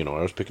DC.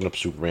 I was picking up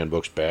Superman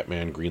books,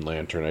 Batman, Green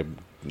Lantern. I,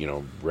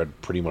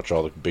 read pretty much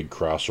all the big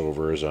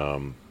crossovers.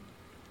 And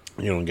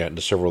got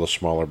into several of the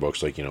smaller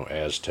books like,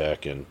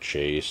 Aztec and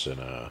Chase and,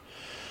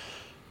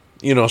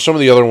 some of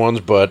the other ones.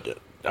 But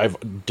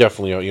I've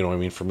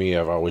definitely, for me,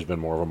 I've always been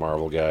more of a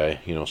Marvel guy.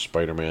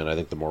 Spider-Man, I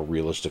think the more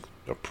realistic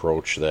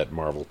approach that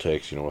Marvel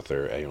takes, with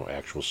their,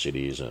 actual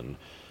cities and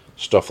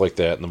stuff like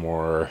that, and the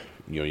more,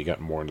 you got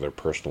more into their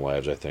personal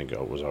lives, I think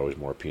it was always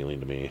more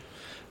appealing to me.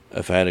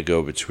 If I had to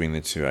go between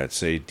the two, I'd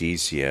say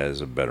DC has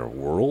a better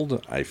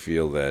world. I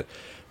feel that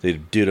they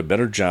did a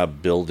better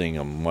job building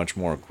a much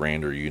more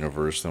grander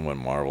universe than what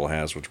Marvel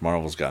has, which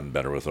Marvel's gotten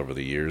better with over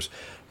the years.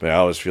 But I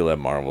always feel that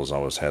Marvel's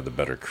always had the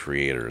better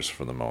creators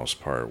for the most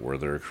part, where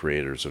their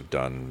creators have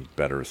done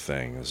better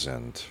things.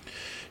 And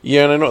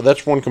yeah, and I know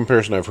that's one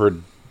comparison I've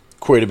heard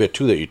quite a bit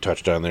too that you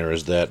touched on there,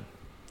 is that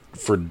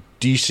for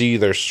DC,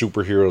 their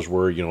superheroes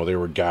were, they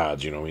were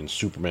gods.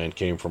 Superman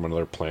came from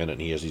another planet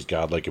and he has these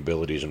godlike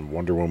abilities, and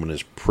Wonder Woman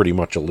is pretty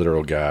much a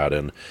literal god,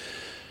 and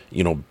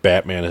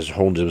Batman has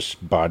honed his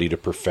body to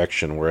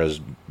perfection,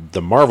 whereas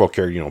the Marvel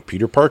character,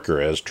 Peter Parker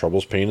has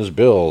troubles paying his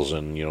bills,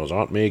 and, his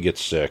Aunt May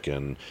gets sick,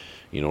 and,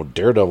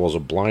 Daredevil's a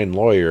blind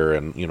lawyer,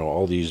 and,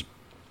 all these,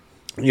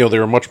 they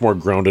were much more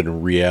grounded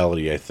in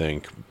reality, I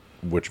think,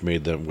 which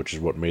is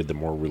what made them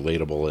more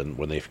relatable, and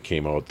when they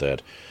came out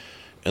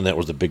and that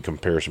was the big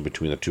comparison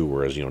between the two,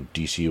 whereas,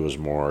 DC was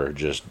more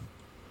just,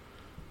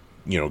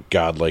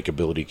 godlike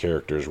ability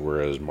characters,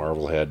 whereas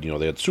Marvel had,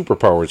 they had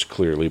superpowers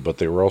clearly, but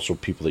they were also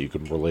people that you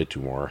could relate to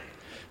more.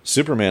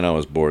 Superman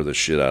always bored the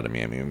shit out of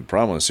me. I mean, the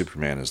problem with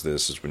Superman is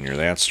when you're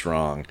that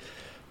strong,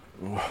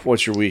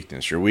 what's your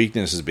weakness? Your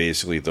weakness is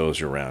basically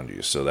those around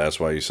you. So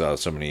that's why you saw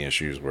so many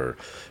issues where it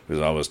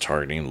was always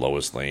targeting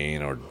Lois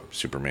Lane or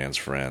Superman's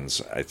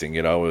friends. I think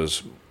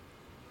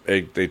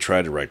they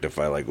tried to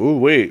rectify, like, ooh,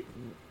 wait,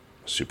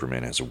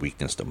 Superman has a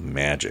weakness to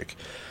magic.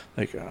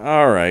 Like,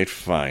 all right,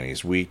 fine,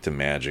 he's weak to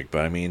magic,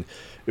 but I mean,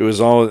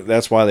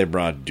 that's why they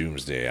brought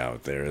Doomsday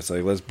out there. It's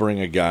like, let's bring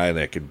a guy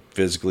that could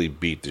physically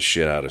beat the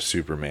shit out of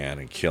Superman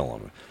and kill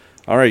him.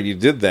 All right, you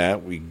did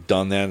that, we've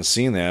done that and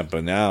seen that,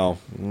 but now,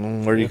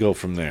 where do you go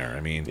from there?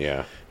 I mean,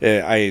 yeah,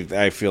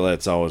 I feel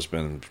that's always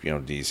been,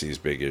 DC's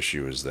big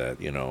issue is that,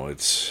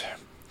 it's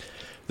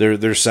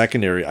their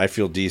secondary. I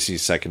feel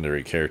DC's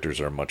secondary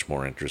characters are much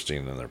more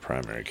interesting than their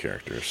primary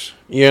characters.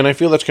 Yeah, and I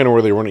feel that's kind of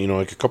where they run.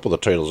 Like a couple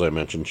of the titles I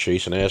mentioned,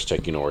 Chase and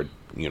Aztec, are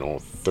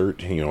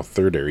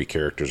thirdary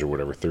characters or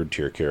whatever, third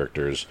tier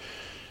characters,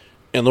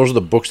 and those are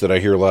the books that I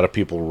hear a lot of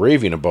people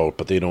raving about,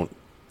 but they don't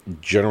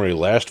generally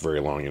last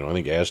very long. I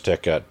think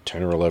Aztec got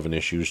 10 or 11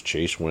 issues.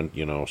 Chase went,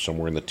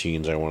 somewhere in the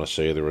teens. I want to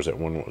say there was that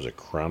one. What was it,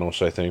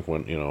 Kronos? I think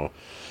went,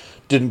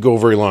 didn't go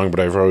very long,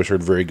 but I've always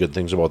heard very good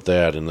things about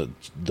that, and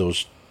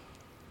those.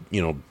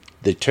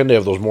 They tend to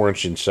have those more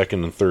interesting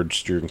second and third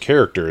steering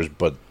characters,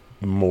 but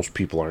most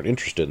people aren't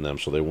interested in them,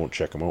 so they won't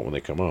check them out when they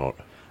come out.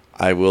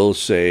 I will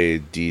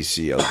say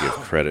DC, I'll give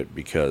credit,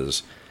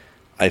 because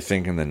I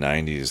think in the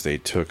 90s they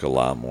took a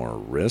lot more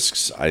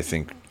risks. I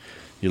think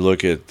you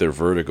look at their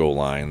Vertigo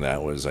line,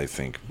 that was, I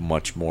think,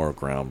 much more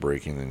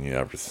groundbreaking than you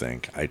ever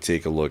think. I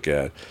take a look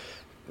at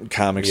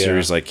comic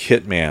series like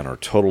Hitman or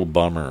Total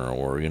Bummer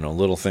or,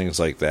 little things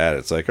like that.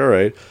 It's like, all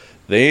right,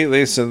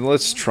 They said,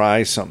 let's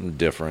try something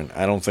different.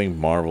 I don't think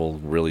Marvel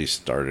really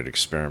started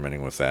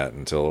experimenting with that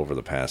until over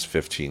the past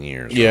 15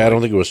 years. Yeah, I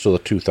don't think it was still the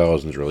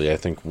 2000s, really. I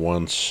think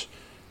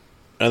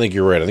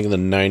you're right. I think in the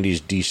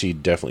 90s, DC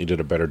definitely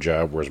did a better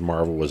job, whereas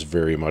Marvel was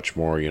very much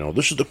more,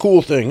 this is the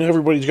cool thing.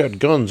 Everybody's got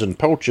guns and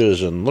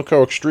pouches, and look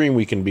how extreme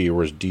we can be,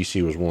 whereas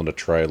DC was willing to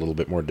try a little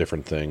bit more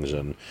different things.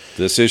 And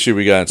this issue,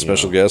 we got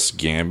special guests,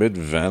 Gambit,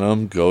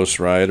 Venom, Ghost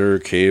Rider,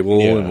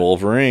 Cable, and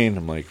Wolverine.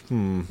 I'm like,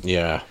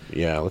 Yeah,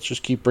 let's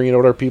just keep bringing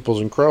out our peoples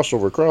and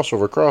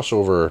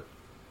crossover.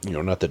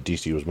 Not that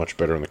DC was much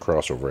better in the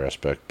crossover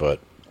aspect, but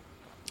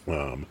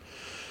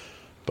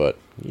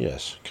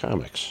yes,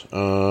 comics.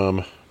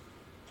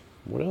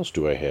 What else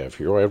do I have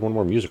here? Oh, I had one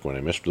more music one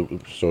I missed.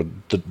 So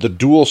the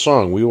dual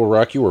song, We Will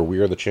Rock You or We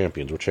Are the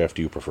Champions, which half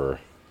do you prefer?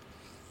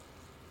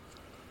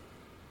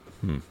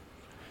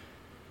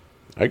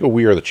 I go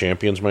We Are the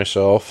Champions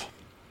myself.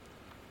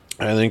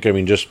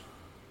 Just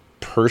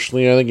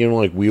personally, I think,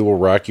 like We Will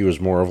Rock You is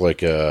more of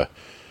like a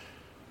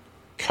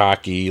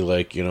cocky,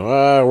 like,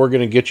 we're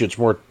going to get you. It's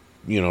more,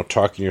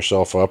 talking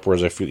yourself up,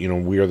 whereas I feel,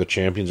 We Are the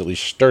Champions at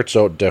least starts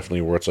out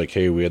definitely where it's like,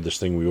 hey, we had this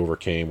thing we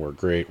overcame, we're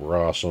great, we're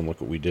awesome, look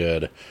what we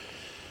did.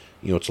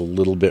 It's a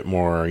little bit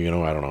more, I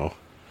don't know.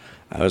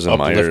 I always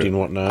uplifting,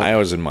 whatnot. I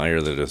always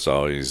admire that it's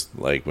always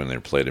like when they're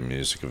played in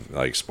music,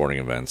 like sporting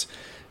events.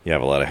 You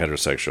have a lot of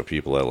heterosexual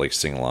people that like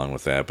sing along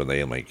with that, but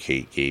they like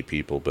hate gay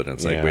people. But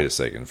it's like, wait a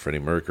second, Freddie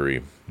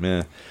Mercury,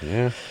 meh.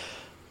 Yeah.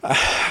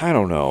 I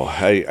don't know.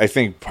 I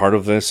think part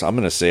of this, I'm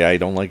going to say I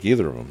don't like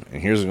either of them. And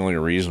here's the only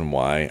reason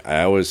why.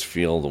 I always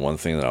feel the one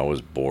thing that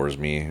always bores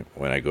me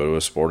when I go to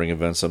a sporting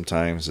event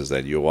sometimes is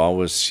that you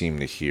always seem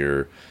to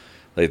hear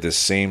like the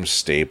same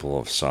staple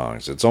of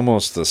songs. It's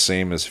almost the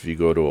same as if you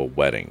go to a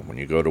wedding. When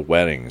you go to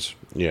weddings,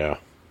 Yeah.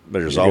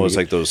 there's always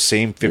like those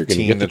same You're going to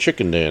 15. get the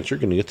chicken dance. You're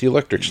going to get the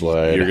electric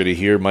slide. You're going to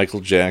hear Michael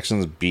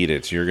Jackson's Beat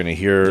It. You're going to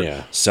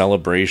hear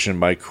Celebration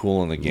by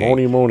Kool and the Gang.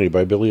 Moni Moni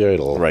by Billy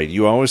Idol. Right.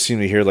 You always seem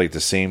to hear like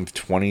the same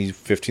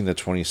 15 to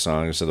 20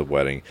 songs at the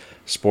wedding.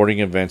 Sporting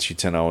events, you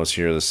tend to always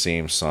hear the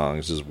same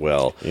songs as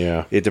well.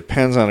 Yeah. It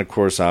depends on, of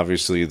course,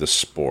 obviously the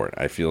sport.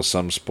 I feel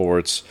some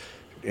sports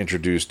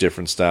introduce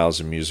different styles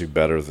of music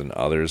better than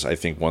others. I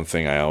think one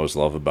thing I always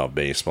love about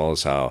baseball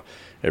is how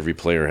every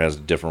player has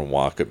different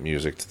walk-up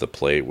music to the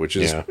plate, which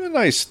is a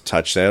nice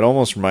touch. That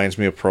almost reminds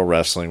me of pro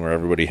wrestling where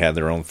everybody had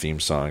their own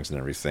theme songs and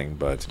everything.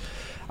 But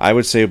I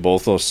would say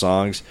both those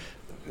songs,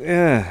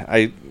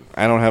 I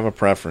don't have a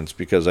preference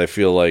because I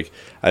feel like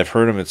I've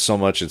heard them so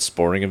much at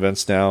sporting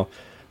events now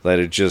that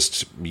it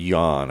just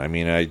yawn. I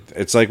mean,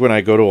 it's like when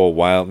I go to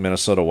a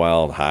Minnesota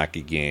Wild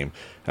hockey game,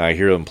 and I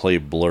hear them play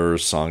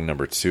Blur's song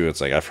number 2.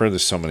 It's like I've heard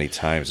this so many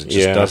times, it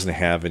just doesn't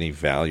have any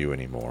value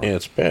anymore. Yeah,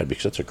 it's bad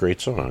because that's a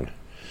great song.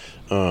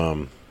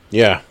 Going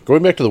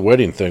back to the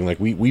wedding thing, like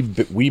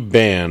we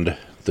banned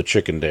the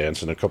chicken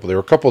dance, and there were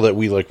a couple that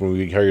we like when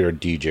we hired our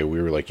DJ.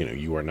 We were like,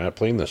 you are not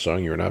playing this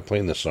song. You are not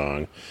playing this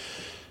song.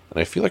 And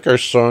I feel like our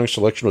song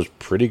selection was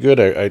pretty good.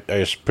 I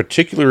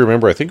particularly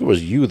remember, I think it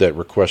was you that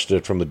requested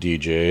it from the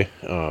DJ.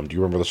 Do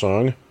you remember the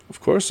song? Of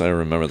course I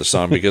remember the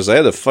song because I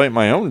had to fight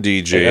my own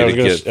DJ I to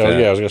get that.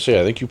 I was going to say,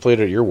 I think you played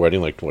it at your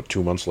wedding,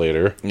 2 months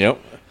later. Yep.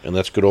 And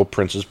that's good old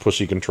Prince's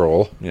Pussy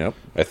Control. Yep.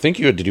 I think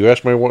did you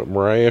ask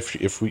Mariah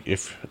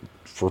if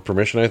for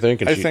permission, I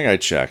think? And I think I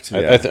checked.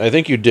 Yeah. I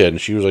think you did.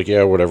 And she was like,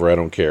 yeah, whatever, I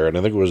don't care. And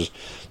I think it was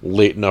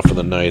late enough in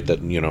the night that,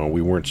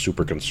 we weren't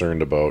super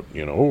concerned about,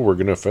 we're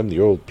going to offend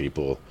the old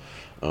people.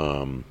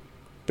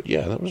 But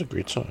yeah, that was a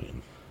great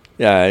song.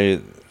 Yeah,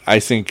 I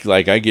think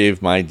I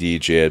gave my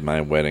DJ at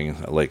my wedding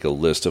a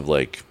list of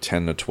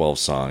 10 to 12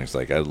 songs.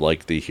 I'd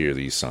like to hear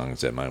these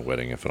songs at my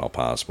wedding if at all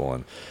possible.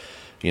 And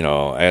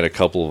I had a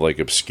couple of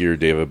obscure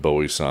David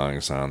Bowie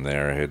songs on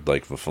there. I had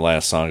the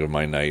last song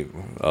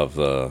of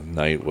the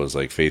night was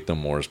Faith No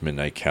More's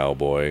Midnight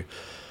Cowboy.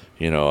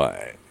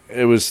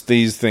 It was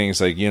these things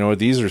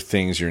these are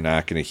things you're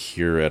not going to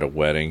hear at a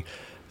wedding.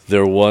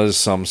 There was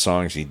some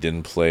songs he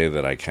didn't play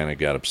that I kind of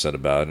got upset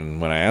about,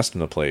 and when I asked him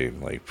to play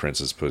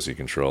Prince's Pussy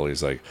Control,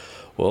 he's like,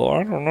 well,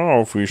 I don't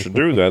know if we should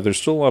do that. There's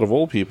still a lot of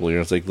old people here.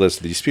 It's like,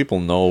 listen, these people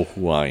know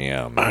who I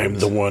am. I'm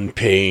the one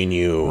paying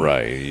you.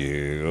 Right.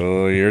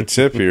 Your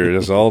tip here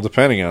is all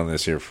depending on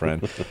this here,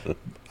 friend.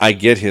 I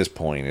get his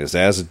point, is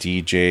as a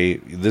DJ,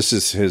 this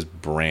is his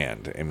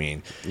brand. I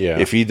mean,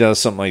 if he does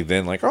something like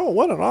that, oh,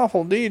 what an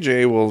awful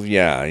DJ, well,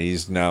 yeah,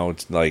 he's now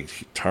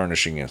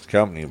tarnishing his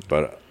company,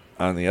 but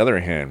on the other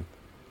hand,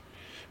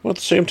 well, at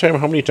the same time,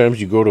 how many times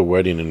you go to a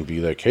wedding and be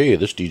like, hey,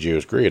 this DJ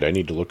is great. I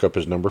need to look up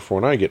his number for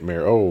when I get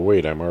married. Oh,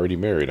 wait, I'm already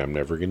married. I'm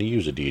never going to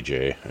use a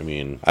DJ. I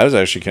mean, I was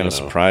actually kind of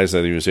surprised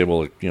that he was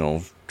able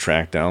to,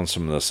 track down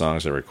some of the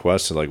songs I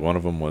requested. One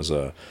of them was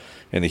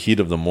In the Heat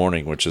of the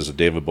Morning, which is a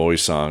David Bowie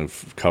song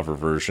cover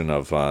version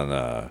of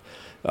on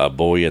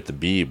Bowie at the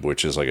Beeb,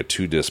 which is a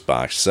 2-disc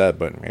box set,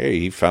 but hey,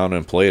 he found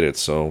and played it,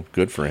 so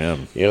good for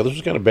him. Yeah, this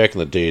was kind of back in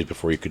the days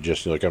before you could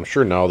just, I'm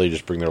sure now they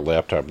just bring their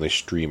laptop and they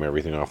stream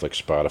everything off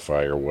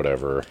Spotify or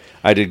whatever.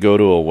 I did go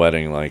to a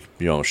wedding,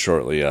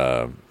 shortly,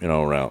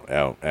 around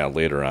out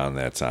later on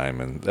that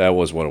time, and that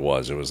was what it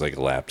was. It was a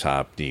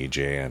laptop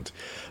DJ, and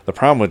the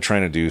problem with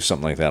trying to do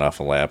something like that off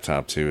a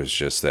laptop, too, is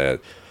just that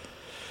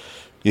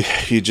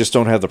you just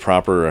don't have the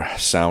proper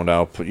sound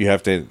output. You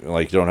have to,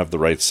 you don't have the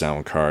right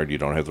sound card. You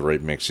don't have the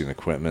right mixing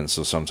equipment,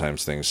 so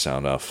sometimes things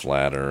sound off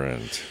flatter.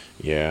 And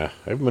yeah,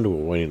 I haven't been to a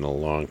wedding in a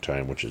long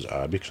time, which is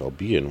odd because I'll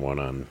be in one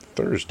on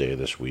Thursday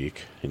this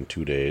week in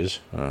 2 days.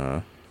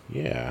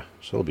 Yeah,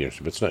 so it'll be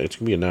interesting. But it's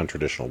going to be a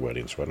non-traditional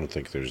wedding, so I don't even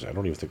think there's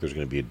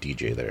going to be a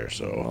DJ there.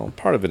 So well,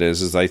 part of it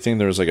is I think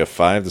there's a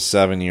 5 to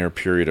 7 year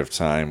period of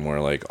time where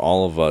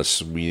all of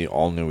us, we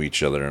all knew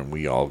each other and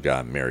we all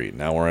got married.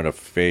 Now we're in a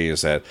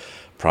phase that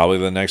probably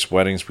the next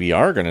weddings we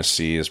are going to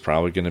see is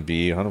probably going to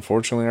be,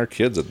 unfortunately, our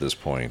kids at this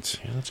point.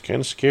 Yeah, that's kind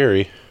of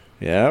scary.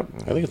 Yeah.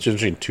 I think it's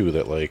interesting, too,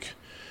 that,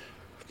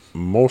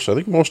 most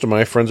of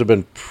my friends have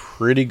been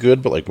pretty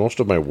good, but,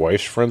 most of my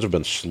wife's friends have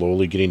been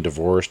slowly getting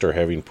divorced or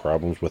having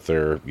problems with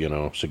their,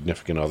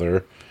 significant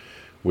other,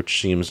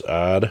 which seems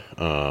odd.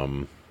 I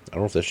don't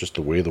know if that's just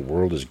the way the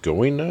world is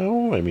going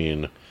now. I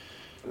mean,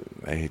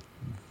 I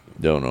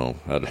don't know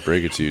how to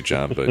break it to you,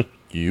 John, but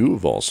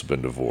You've also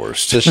been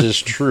divorced. This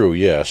is true,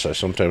 yes. I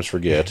sometimes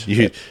forget.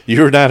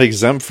 You're not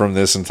exempt from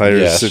this entire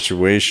Yes.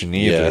 situation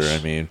either.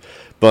 Yes.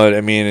 But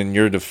in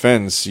your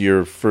defense,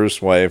 your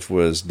first wife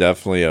was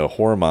definitely a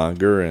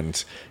whoremonger,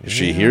 and if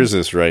she hears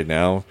this right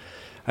now,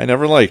 I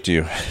never liked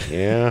you.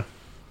 Yeah,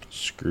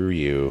 screw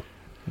you.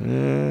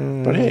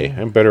 But hey,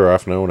 I'm better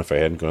off now, and if I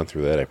hadn't gone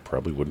through that, I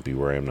probably wouldn't be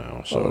where I am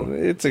now. So Well,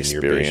 it's in your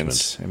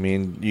experience.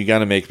 basement. You got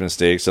to make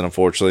mistakes, and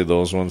unfortunately,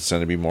 those ones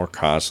tend to be more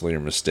costly or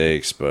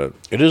mistakes. But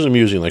It is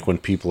amusing, like when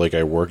people like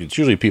I work. It's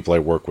usually people I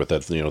work with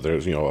that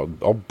there's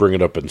I'll bring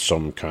it up in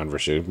some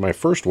conversation. My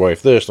first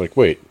wife, this like,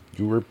 wait,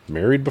 you were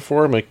married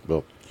before? I'm like,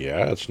 well,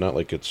 yeah. It's not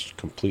like it's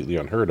completely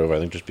unheard of. I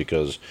think just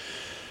because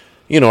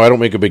I don't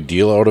make a big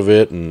deal out of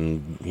it,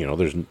 and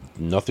there's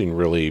nothing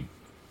really.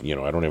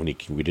 I don't have any.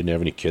 We didn't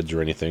have any kids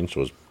or anything,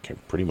 so it was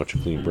pretty much a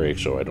clean break.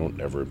 So I don't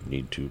ever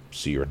need to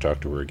see or talk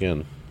to her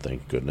again.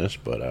 Thank goodness.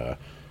 But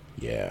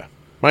yeah,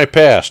 my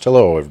past.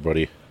 Hello,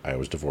 everybody. I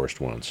was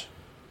divorced once.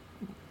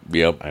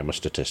 yep, I'm a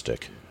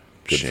statistic.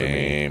 Good for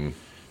me.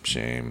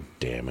 shame.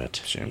 Damn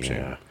it.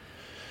 Shame.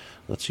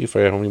 Let's see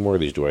how many more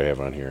of these do I have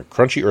on here.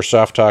 Crunchy or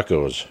soft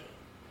tacos?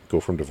 Go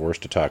from divorce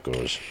to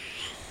tacos.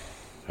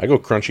 I go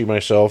crunchy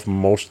myself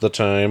most of the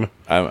time.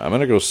 I'm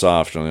gonna go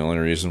soft, and the only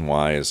reason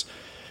why is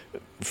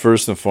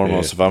first and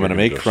foremost, if I'm gonna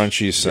make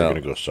crunchy, you're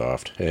gonna go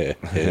soft.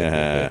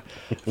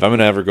 if I'm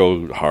gonna ever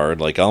go hard,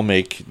 like I'll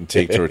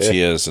take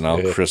tortillas and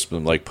I'll crisp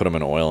them, like put them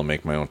in oil and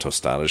make my own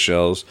tostada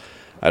shells.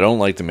 I don't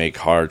like to make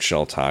hard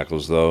shell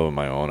tacos though,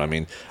 my own.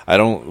 I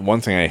don't.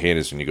 One thing I hate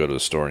is when you go to the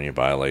store and you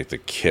buy like the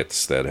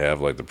kits that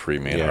have like the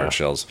pre-made hard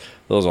shells.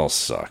 Those all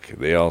suck.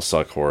 They all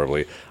suck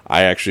horribly.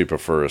 I actually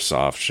prefer a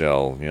soft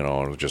shell,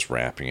 just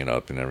wrapping it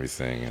up and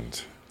everything.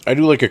 And I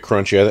do like a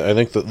crunchy. I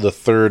think the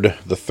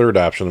third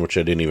option, which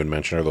I didn't even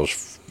mention, are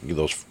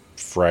those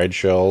fried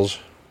shells.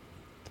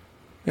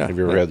 yeah, Have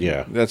you ever had?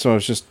 Yeah. That's what I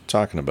was just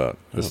talking about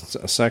a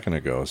second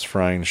ago. It's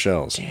frying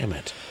shells. Damn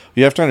it.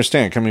 You have to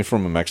understand, coming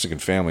from a Mexican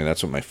family,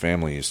 that's what my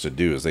family used to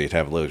do. Is they'd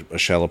have a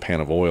shallow pan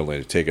of oil.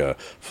 They'd take a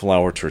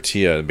flour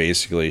tortilla, and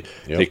basically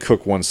they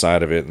cook one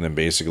side of it, and then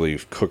basically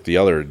cook the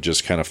other.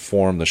 Just kind of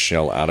form the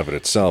shell out of it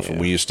itself. And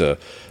we used to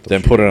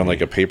then put it on like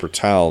a paper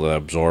towel to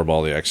absorb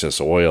all the excess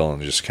oil,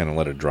 and just kind of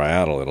let it dry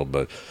out a little.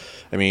 But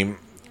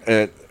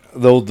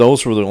though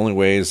those were the only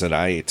ways that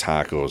I ate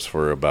tacos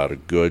for about a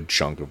good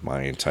chunk of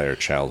my entire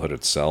childhood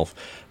itself.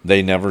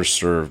 They never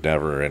served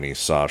any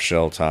soft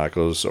shell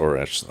tacos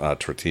or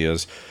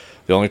tortillas.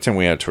 The only time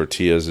we had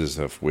tortillas is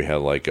if we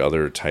had like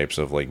other types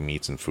of like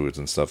meats and foods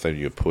and stuff that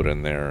you put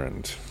in there.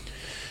 And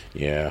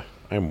yeah,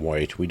 I'm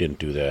white. We didn't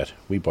do that.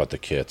 We bought the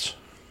kits.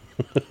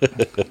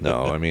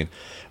 no,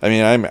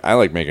 I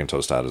like making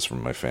tostadas for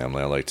my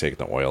family. I like taking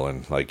the oil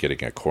and like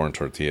getting a corn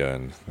tortilla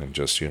and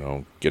just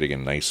getting it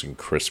nice and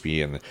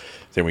crispy, and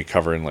then we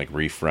cover in like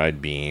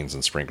refried beans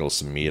and sprinkle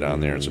some meat on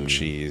there and some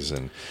cheese.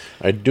 And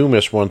I do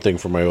miss one thing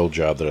from my old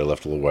job that I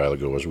left a little while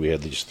ago. Was we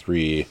had these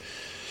 3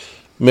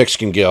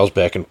 Mexican gals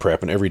back in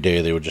prep, and every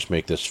day they would just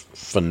make this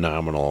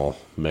phenomenal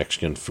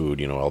Mexican food.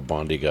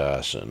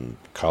 Albondigas and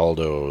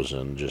caldos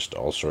and just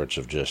all sorts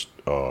of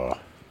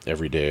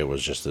every day it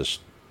was just this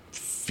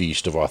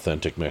feast of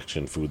authentic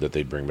Mexican food that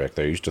they'd bring back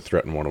there. I used to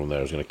threaten one of them that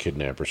I was going to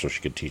kidnap her so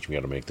she could teach me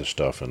how to make this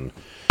stuff, and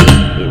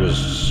it was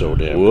so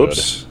damn good.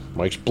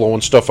 Mike's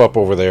blowing stuff up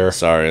over there.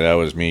 Sorry, that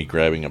was me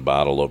grabbing a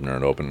bottle opener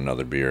and opening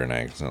another beer and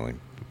accidentally.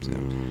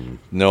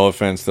 No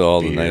offense to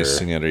all the nice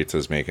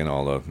senoritas making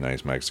all the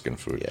nice Mexican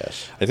food.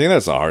 Yes. I think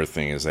that's the hard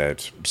thing is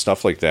that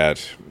stuff like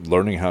that,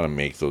 learning how to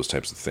make those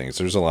types of things.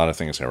 There's a lot of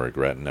things I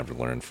regret and never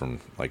learned from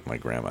like my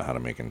grandma how to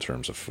make in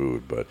terms of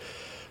food, but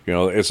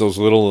it's those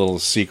little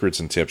secrets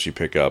and tips you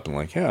pick up and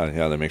like, yeah,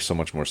 that makes so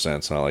much more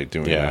sense. And I like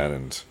doing that.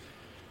 And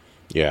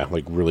yeah,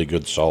 like really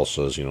good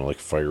salsas, like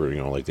fire,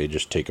 like they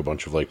just take a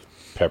bunch of like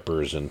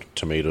peppers and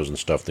tomatoes and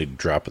stuff. They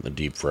drop it in the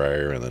deep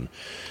fryer and then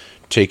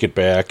take it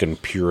back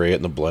and puree it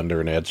in the blender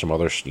and add some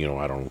other,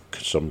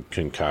 some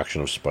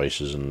concoction of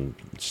spices and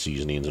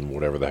seasonings and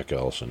whatever the heck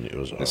else. And it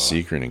was the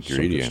secret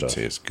ingredient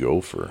is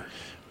gopher.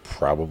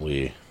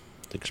 Probably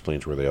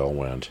explains where they all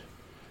went.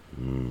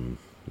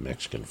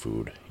 Mexican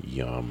food.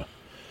 Yum.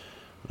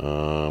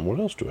 What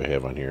else do I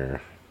have on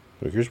here?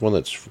 Well, here's one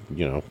that's,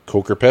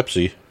 Coke or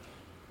Pepsi.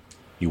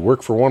 You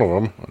work for one of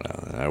them.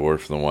 Well, I work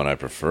for the one I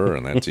prefer,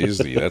 and that's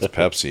easy. That's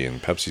Pepsi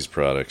and Pepsi's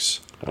products.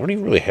 I don't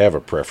even really have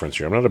a preference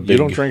here. I'm not a big... You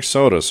don't drink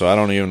soda, so I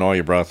don't even know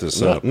you brought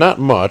this up. Not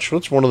much.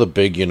 What's one of the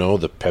big, the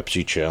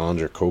Pepsi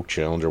Challenge or Coke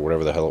Challenge or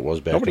whatever the hell it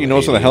was back Nobody in the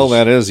knows 80s. what the hell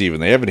that is even.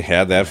 They haven't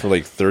had that for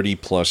like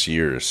 30-plus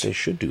years. They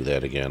should do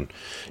that again.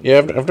 Yeah,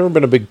 I've never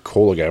been a big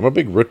cola guy. I'm a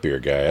big root beer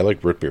guy. I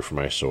like root beer for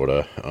my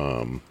soda.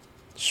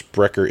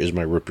 Sprecher is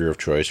my root beer of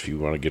choice. If you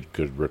want to get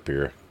good root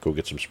beer, go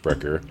get some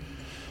Sprecher.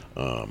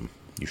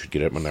 You should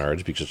get it at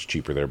Menards because it's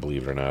cheaper there,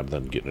 believe it or not,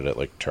 than getting it at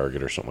like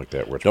Target or something like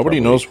that. Where it's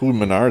Nobody knows who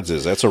Menards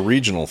is. That's a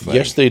regional thing.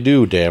 Yes, they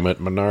do, damn it.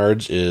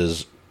 Menards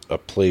is a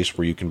place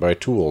where you can buy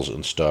tools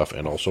and stuff,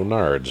 and also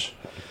Nards.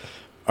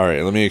 All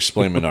right, let me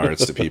explain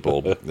Menards to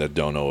people that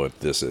don't know what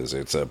this is.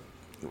 It's a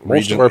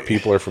Most of our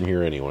people are from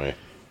here anyway.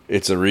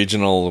 It's a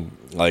regional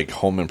like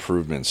home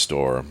improvement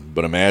store,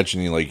 but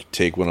imagine you like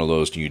take one of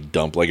those and you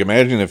dump. Like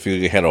imagine if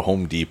you had a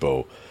Home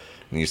Depot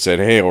and you said,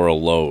 "Hey," or a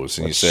Lowe's,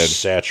 and Let's you said,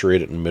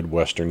 saturate it in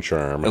Midwestern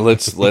charm.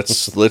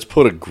 "Let's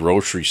put a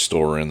grocery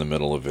store in the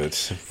middle of it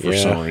for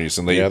some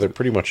reason." There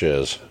pretty much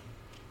is.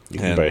 You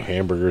can buy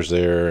hamburgers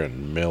there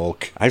and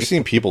milk. I've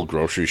seen people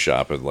grocery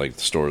shop at like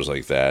stores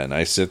like that, and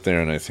I sit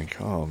there and I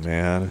think, "Oh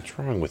man, what's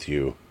wrong with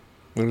you?"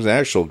 There's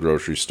actual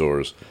grocery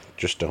stores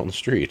just down the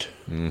street.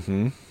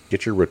 Mm-hmm.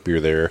 Get your root beer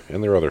there,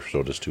 and their other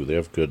sodas too. They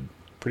have good,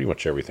 pretty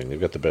much everything.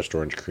 They've got the best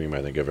orange cream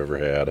I think I've ever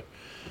had.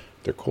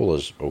 Their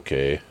cola's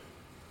okay,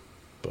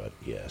 but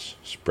yes,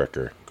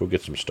 Sprecher. Go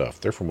get some stuff.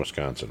 They're from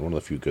Wisconsin. One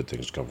of the few good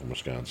things to come from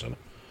Wisconsin.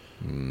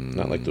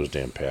 Not like those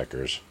damn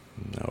Packers.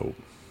 No.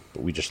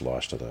 But we just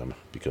lost to them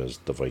because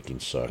the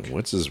Vikings suck.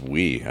 What's his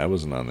we? I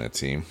wasn't on that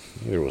team.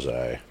 Neither was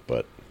I,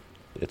 but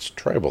it's a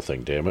tribal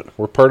thing, damn it.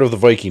 We're part of the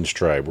Vikings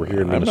tribe. We're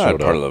here in Minnesota. I'm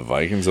not part of the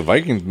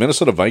Vikings.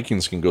 Minnesota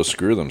Vikings can go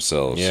screw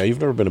themselves. Yeah,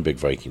 you've never been a big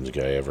Vikings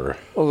guy ever.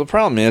 Well, the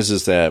problem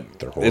is that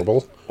they're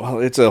horrible.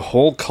 It's a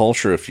whole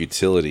culture of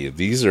futility.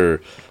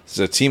 It's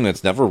a team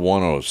that's never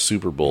won a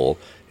Super Bowl.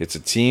 It's a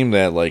team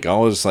that like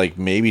always like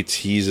maybe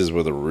teases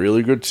with a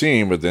really good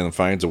team, but then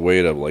finds a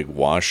way to like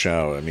wash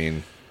out. I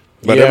mean,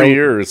 but every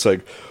year it's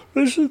like,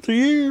 this is the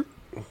year.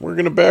 We're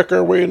going to back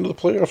our way into the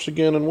playoffs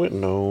again and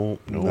win. No,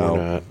 we're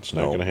not. It's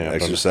not going to happen.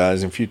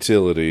 Exercising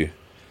futility.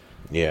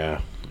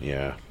 Yeah,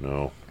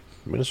 no.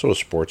 Minnesota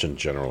sports in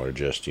general are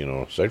just,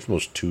 aside from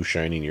those 2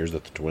 shining years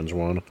that the Twins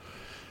won,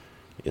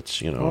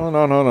 it's, Oh,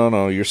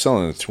 no. You're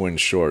selling the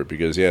Twins short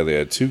because, they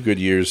had 2 good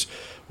years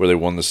where they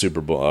won the Super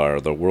Bowl or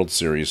the World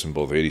Series in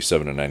both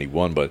 87 and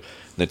 91, but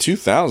in the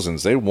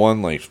 2000s, they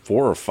won like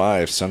 4 or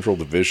 5 Central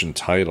Division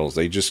titles.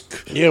 They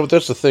just... Yeah, but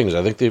that's the thing. Is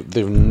I think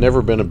they've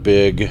never been a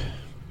big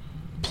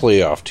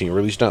playoff team, or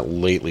at least not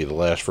lately. The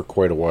last for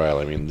quite a while.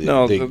 I mean,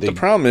 the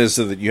problem is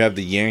that you have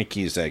the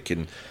Yankees that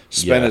can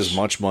spend as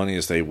much money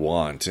as they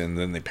want, and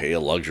then they pay a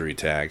luxury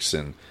tax,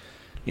 and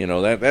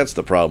that's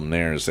the problem.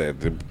 There is that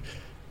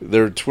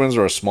their Twins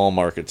are a small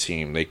market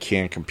team. They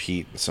can't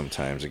compete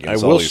sometimes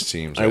against all these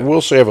teams. I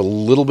will say I have a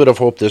little bit of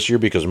hope this year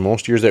because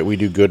most years that we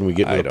do good and we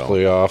get into the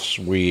playoffs,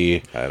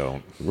 I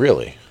don't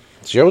really.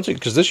 See, I would say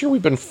because this year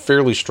we've been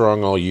fairly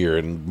strong all year,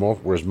 and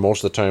whereas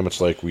most of the time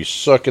it's like we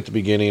suck at the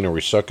beginning or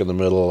we suck in the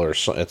middle or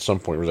at some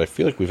point. Whereas I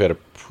feel like we've had a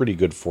pretty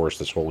good force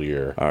this whole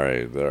year. All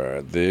right,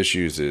 the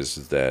issues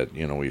is that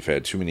we've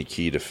had too many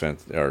key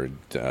defense or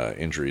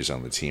injuries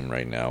on the team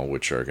right now,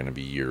 which are going to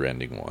be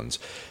year-ending ones.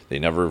 They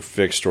never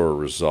fixed or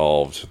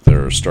resolved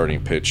their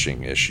starting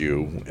pitching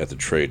issue at the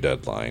trade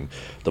deadline.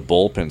 The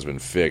bullpen's been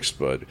fixed,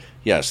 but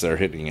yes, they're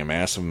hitting a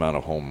massive amount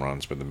of home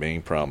runs. But the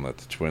main problem that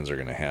the Twins are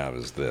going to have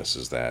is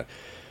that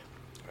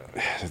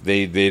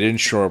they didn't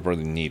shore up where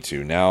they need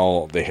to.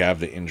 Now they have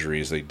the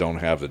injuries. They don't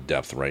have the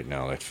depth right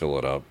now to fill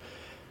it up.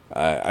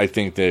 I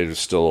think they're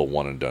still a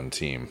one-and-done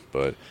team,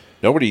 but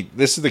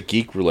this is the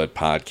Geek Roulette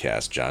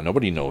podcast, John.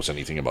 Nobody knows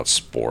anything about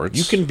sports.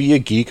 You can be a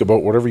geek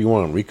about whatever you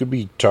want. We could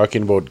be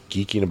talking about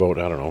geeking about,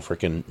 I don't know,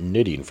 freaking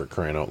knitting for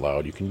crying out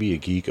loud. You can be a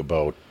geek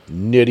about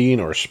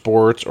knitting or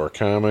sports or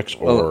comics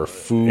or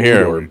food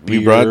or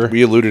beer.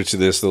 We alluded to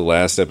this in the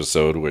last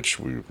episode, which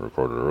we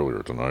recorded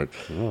earlier tonight.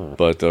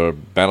 But the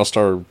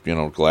Battlestar,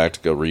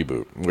 Galactica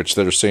reboot, which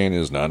they're saying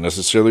is not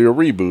necessarily a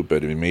reboot,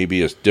 but it may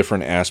be a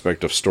different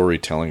aspect of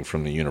storytelling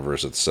from the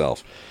universe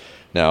itself.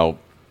 Now,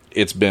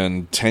 it's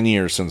been 10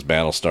 years since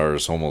Battlestar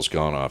has almost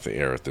gone off the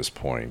air at this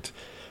point.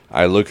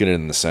 I look at it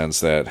in the sense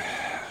that,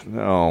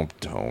 no,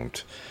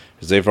 don't.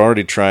 Because they've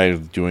already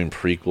tried doing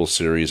prequel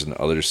series and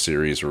other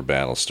series for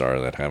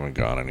Battlestar that haven't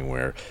gone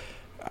anywhere.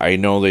 I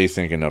know they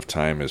think enough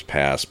time has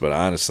passed, but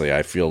honestly,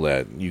 I feel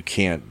that you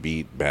can't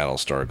beat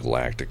Battlestar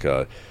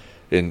Galactica.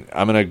 And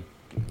I'm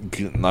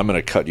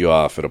gonna cut you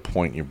off at a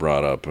point you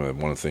brought up.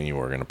 One thing you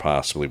were going to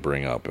possibly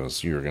bring up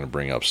is you were going to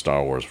bring up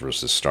Star Wars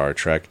versus Star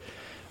Trek.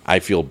 I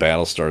feel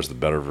Battlestar is the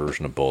better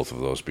version of both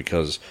of those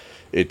because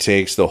it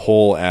takes the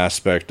whole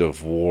aspect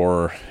of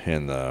war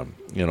and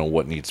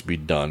what needs to be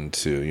done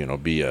to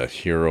be a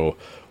hero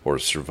or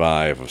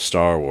survive of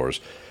Star Wars,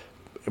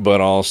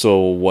 but also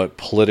what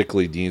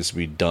politically needs to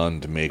be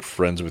done to make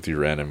friends with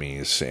your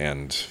enemies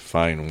and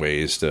find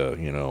ways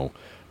to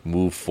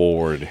move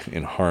forward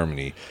in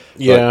harmony.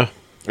 Yeah,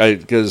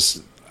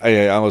 because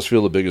I always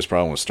feel the biggest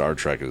problem with Star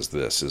Trek is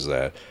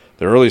that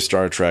the early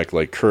Star Trek,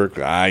 like Kirk,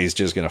 he's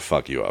just going to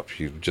fuck you up.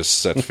 He just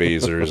set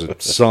phasers.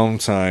 And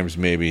sometimes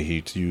maybe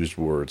he used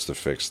words to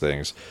fix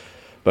things.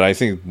 But I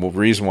think the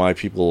reason why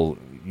people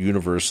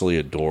universally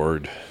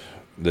adored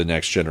The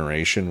Next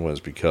Generation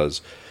was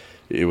because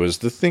it was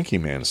the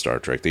thinking man of Star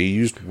Trek. They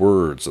used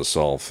words to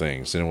solve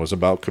things, and it was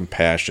about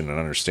compassion and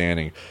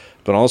understanding.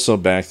 But also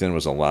back then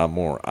was a lot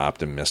more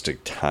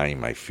optimistic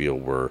time, I feel,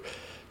 where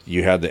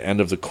you had the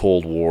end of the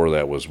Cold War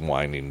that was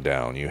winding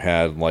down. You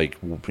had,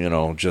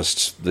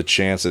 just the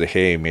chance that,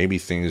 hey, maybe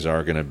things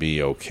are going to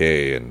be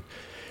okay. And,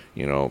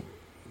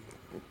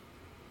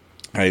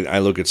 I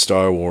look at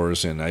Star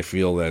Wars, and I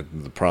feel that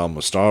the problem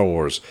with Star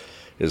Wars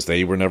is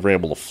they were never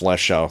able to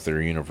flesh out their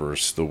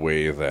universe the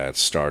way that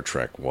Star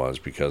Trek was,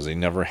 because they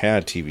never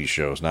had TV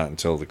shows, not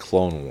until the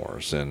Clone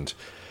Wars. And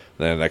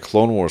then that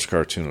Clone Wars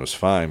cartoon was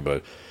fine,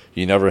 but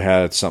you never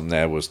had something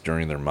that was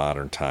during their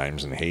modern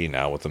times. And hey,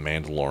 now with the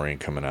Mandalorian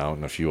coming out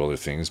and a few other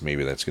things,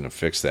 maybe that's going to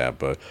fix that.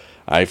 But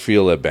I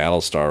feel that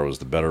Battlestar was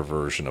the better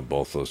version of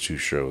both those two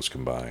shows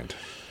combined.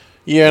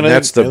 Yeah, and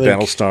that's the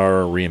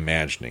Battlestar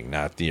reimagining,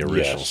 not the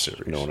original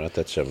series. No, not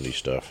that 70s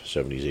stuff,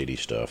 70s, 80s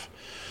stuff.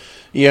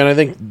 Yeah, and I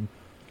think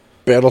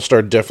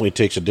Battlestar definitely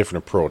takes a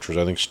different approach,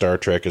 whereas I think Star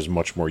Trek is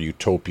much more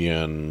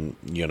utopian,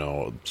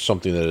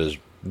 something that is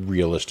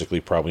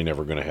realistically probably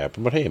never going to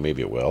happen, but hey,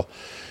 maybe it will.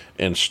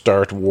 And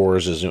Star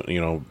Wars is,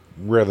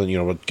 rather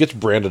than, it gets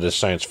branded as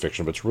science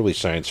fiction, but it's really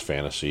science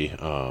fantasy.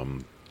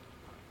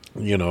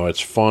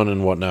 It's fun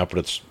and whatnot, but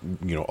it's,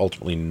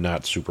 ultimately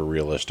not super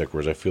realistic,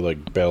 whereas I feel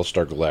like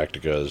Battlestar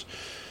Galactica is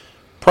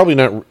probably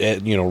not,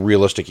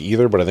 realistic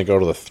either, but I think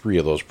out of the three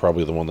of those,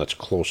 probably the one that's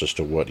closest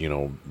to what,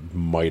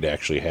 might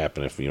actually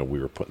happen if, we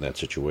were put in that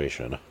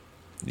situation.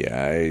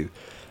 Yeah,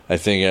 I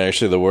think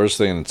actually the worst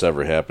thing that's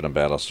ever happened in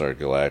Battlestar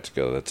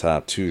Galactica, the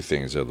top two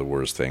things are the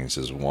worst things,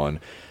 is one,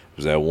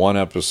 was that one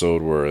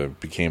episode where it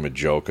became a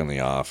joke in the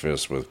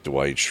office with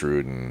Dwight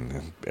Schrute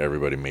and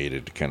everybody made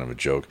it kind of a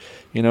joke.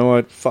 You know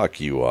what?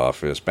 Fuck you,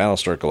 Office.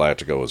 Battlestar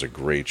Galactica was a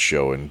great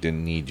show and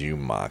didn't need you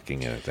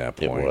mocking it at that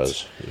point.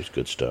 It was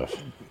good stuff.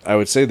 I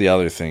would say the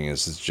other thing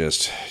is it's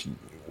just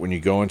when you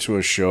go into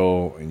a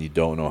show and you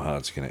don't know how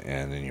it's going to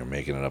end and you're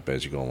making it up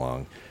as you go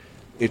along,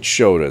 it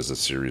showed as the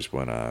series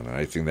went on. And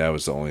I think that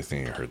was the only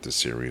thing that hurt the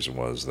series,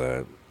 was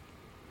that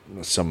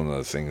some of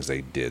the things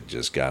they did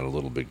just got a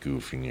little bit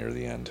goofy near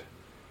the end.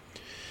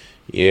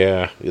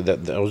 Yeah,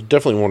 that was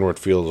definitely one where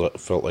it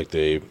felt like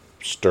they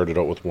started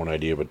out with one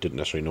idea but didn't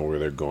necessarily know where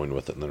they're going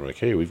with it, and then like,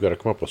 hey, we've got to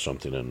come up with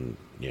something, and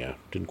yeah,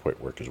 didn't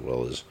quite work as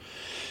well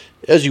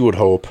as you would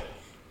hope.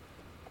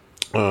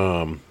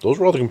 Those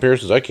were all the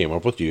comparisons I came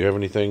up with. Do you have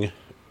anything?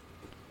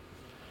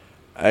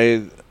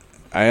 I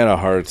had a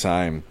hard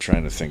time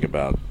trying to think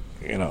about,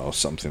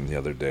 something the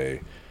other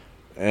day.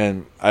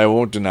 And I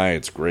won't deny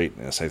its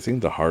greatness. I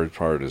think the hard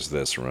part is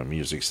this, from a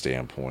music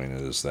standpoint,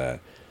 is that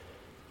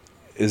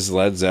is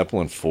Led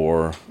Zeppelin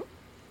 4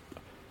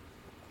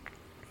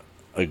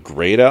 a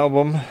great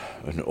album,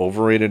 an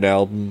overrated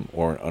album,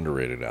 or an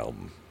underrated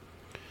album?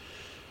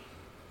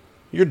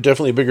 You're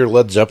definitely a bigger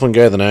Led Zeppelin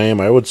guy than I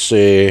am. I would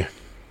say,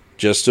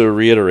 just to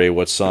reiterate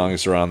what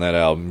songs are on that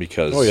album,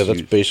 because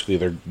that's basically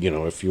their,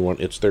 if you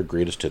want, it's their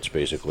greatest hits,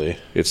 basically.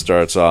 It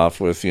starts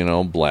off with,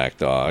 Black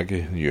Dog,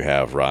 you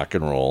have Rock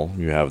and Roll,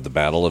 you have The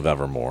Battle of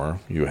Evermore,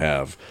 you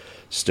have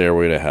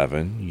Stairway to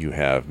Heaven, you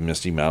have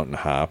Misty Mountain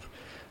Hop,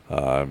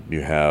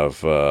 you have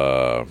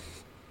 4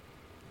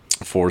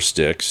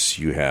 Sticks,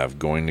 you have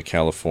Going to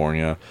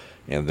California,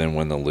 and then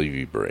When the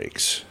Levee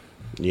Breaks.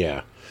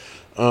 Yeah.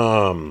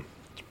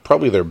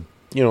 Probably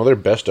their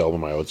best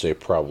album, I would say,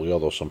 probably,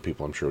 although some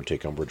people I'm sure would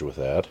take umbrage with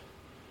that.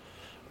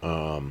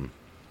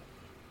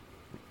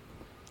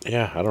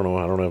 Yeah, I don't know.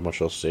 I don't have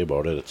much else to say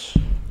about it. It's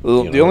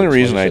the only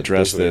reason I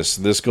address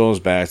this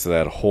goes back to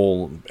that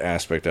whole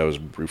aspect I was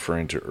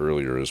referring to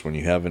earlier, is when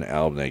you have an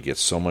album that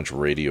gets so much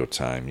radio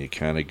time, you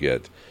kind of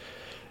get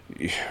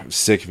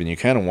sick of it, and you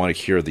kind of want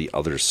to hear the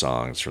other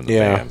songs from the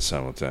band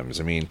sometimes.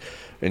 I mean,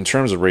 in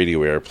terms of radio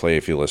airplay,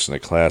 if you listen to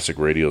classic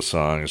radio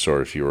songs,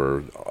 or if you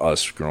were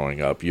us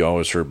growing up, you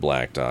always heard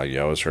Black Dog,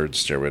 you always heard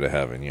Stairway to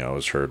Heaven, you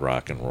always heard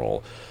Rock and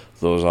Roll.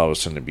 Those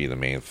always tend to be the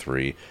main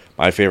three.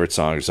 My favorite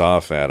songs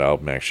off that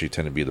album actually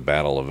tend to be The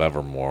Battle of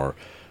Evermore,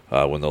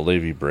 When the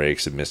Levee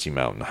Breaks, and Misty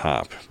Mountain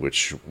Hop,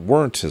 which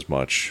weren't as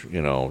much,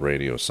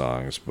 radio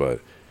songs, but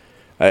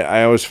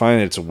I always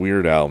find it's a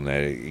weird album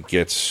that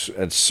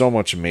it's so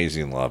much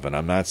amazing love, and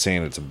I'm not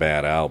saying it's a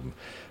bad album,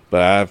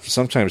 but I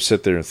sometimes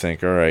sit there and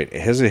think, all right,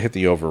 has it hit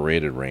the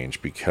overrated range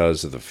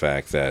because of the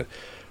fact that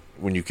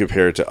when you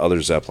compare it to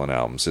other Zeppelin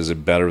albums, is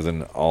it better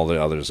than all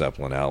the other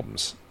Zeppelin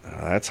albums?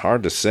 That's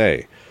hard to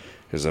say,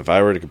 because if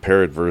I were to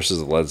compare it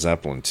versus Led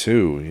Zeppelin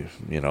 2,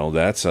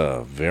 that's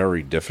a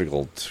very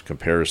difficult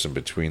comparison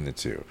between the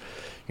two.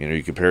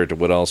 You compare it to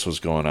what else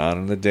was going on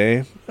in the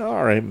day,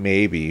 all right,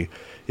 maybe.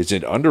 Is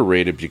it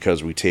underrated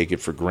because we take it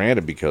for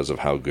granted because of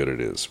how good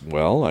it is?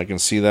 Well, I can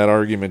see that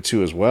argument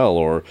too as well.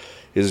 Or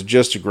is it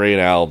just a great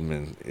album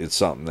and it's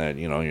something that,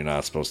 you're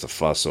not supposed to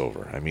fuss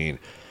over? I mean,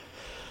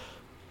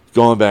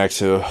 going back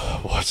to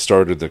what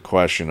started the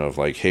question of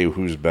like, hey,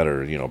 who's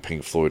better,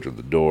 Pink Floyd or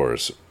The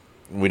Doors?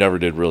 We never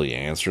did really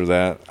answer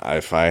that.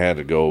 If I had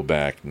to go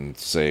back and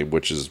say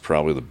which is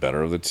probably the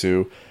better of the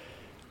two,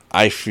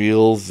 I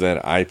feel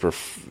that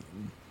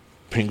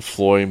Pink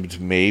Floyd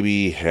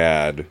maybe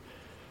had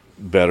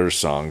better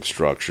song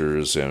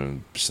structures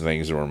and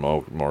things that were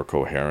more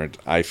coherent.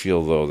 I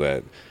feel, though,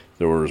 that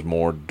there was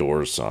more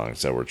Doors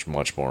songs that were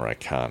much more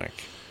iconic.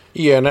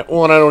 Yeah, and I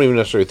don't even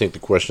necessarily think the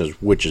question is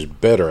which is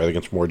better. I think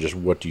it's more just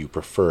what do you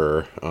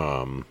prefer.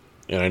 And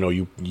I know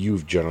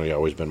you've generally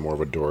always been more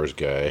of a Doors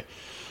guy.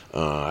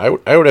 I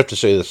would have to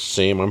say the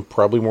same. I'm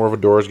probably more of a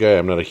Doors guy.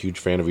 I'm not a huge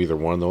fan of either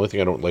one. The only thing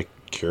I don't like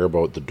care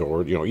about the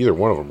door. Either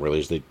one of them really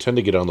is they tend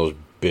to get on those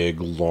big,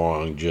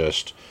 long,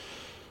 just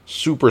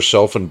super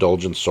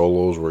self-indulgent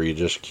solos where you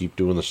just keep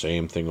doing the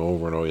same thing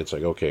over and over. It's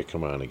like, okay,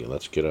 come on again,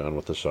 let's get on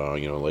with the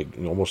song. Like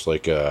almost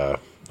like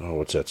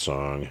what's that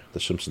song? The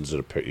Simpsons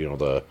did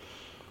the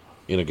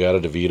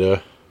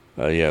In-A-Gadda-Da-Vida.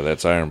 Yeah,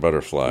 that's Iron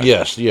Butterfly.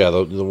 Yes, yeah,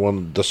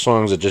 the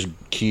songs that just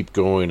keep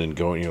going and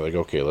going. You're like,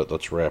 okay,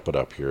 let's wrap it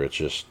up here. It's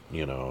just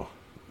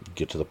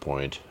get to the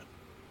point.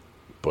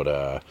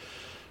 But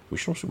we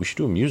should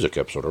do a music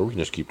episode, or we can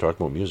just keep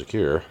talking about music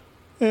here.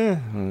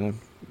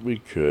 We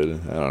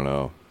could. I don't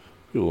know.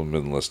 People have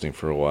been listening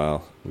for a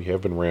while. We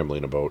have been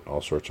rambling about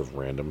all sorts of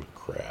random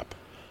crap.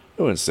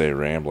 I wouldn't say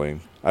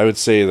rambling. I would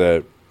say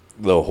that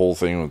the whole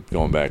thing with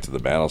going back to the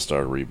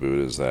Battlestar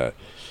reboot is that,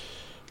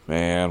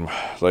 man,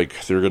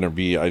 like they're going to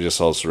be, I just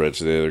also read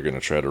today they're going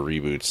to try to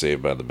reboot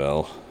Saved by the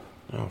Bell.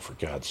 Oh, for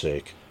God's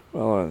sake.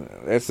 Well,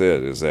 that's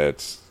it, is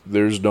that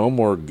there's no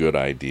more good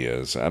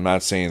ideas. I'm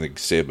not saying that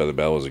Saved by the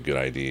Bell was a good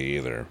idea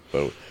either,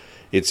 but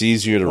it's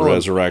easier to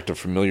resurrect a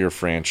familiar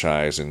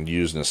franchise and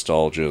use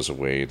nostalgia as a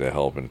way to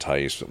help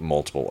entice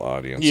multiple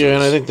audiences. Yeah,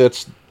 and I think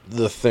that's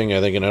the thing,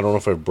 and I don't know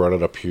if I've brought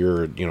it up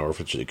here, or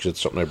if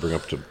it's something I bring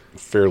up to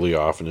fairly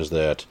often, is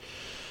that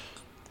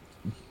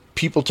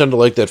people tend to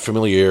like that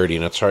familiarity,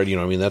 and it's hard,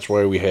 that's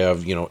why we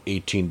have,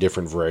 18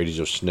 different varieties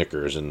of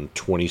Snickers and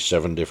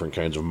 27 different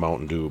kinds of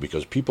Mountain Dew,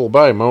 because people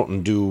buy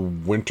Mountain Dew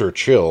Winter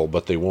Chill,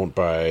 but they won't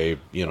buy,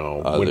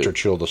 Winter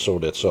Chill the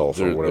soda itself,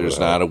 or whatever. There's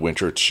not a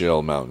Winter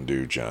Chill Mountain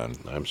Dew, John.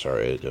 I'm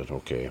sorry,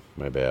 okay,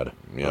 my bad.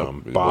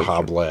 Yep.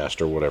 Baja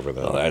Blast, or whatever.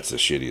 That's the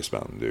shittiest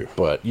Mountain Dew.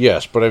 But,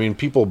 yes,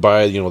 people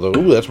buy,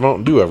 that's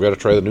Mountain Dew, I've got to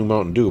try the new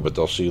Mountain Dew, but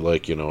they'll see,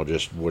 like,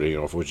 just,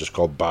 if it was just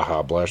called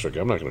Baja Blast, like,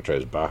 I'm not going to try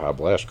this Baja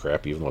Blast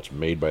crap, even though it's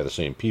made by the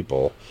same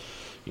people.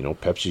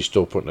 Pepsi's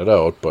still putting it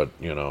out, but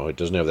it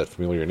doesn't have that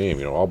familiar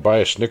name. I'll buy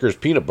a Snickers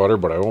peanut butter,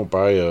 but I won't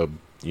buy a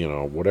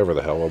whatever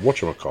the hell,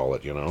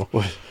 whatchamacallit.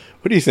 What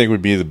do you think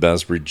would be the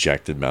best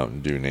rejected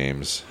Mountain Dew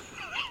names?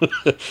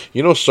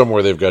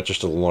 Somewhere they've got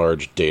just a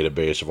large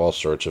database of all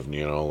sorts of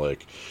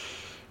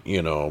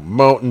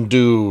Mountain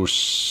Dew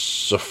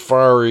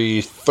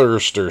Safari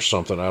Thirst or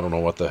something. I don't know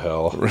what the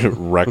hell.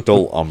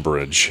 Rectal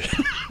Umbrage.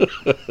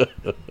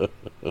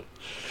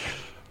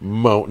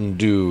 Mountain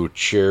Dew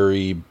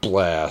Cherry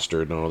Blast,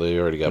 or no, they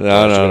already got.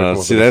 No.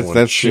 See,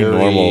 that's cherry,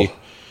 normal.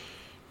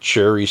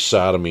 Cherry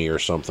Sodomy or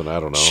something. I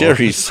don't know.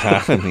 Cherry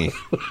Sodomy.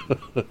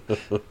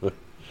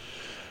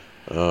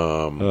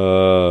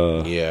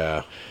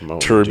 Yeah. Mountain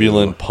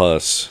Turbulent Dew.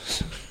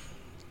 Pus.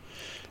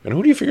 And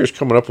who do you figure is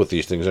coming up with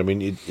these things? I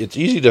mean, it's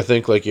easy to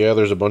think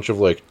there's a bunch of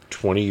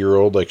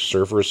 20-year-old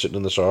surfers sitting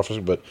in this office,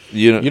 but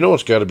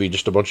it's got to be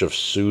just a bunch of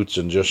suits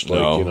and just you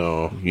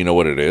know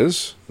what it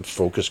is?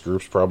 Focus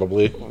groups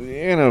probably.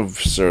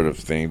 Sort of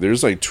thing.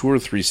 There's 2 or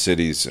 3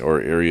 cities or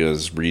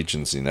areas,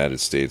 regions in the United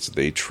States,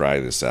 they try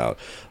this out.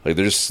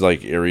 There's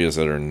areas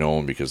that are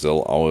known because they'll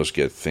always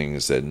get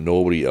things that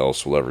nobody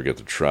else will ever get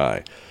to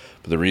try.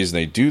 But the reason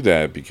they do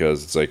that,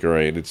 because it's all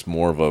right, it's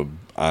more of a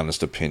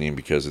honest opinion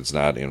because it's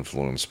not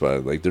influenced by,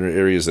 there are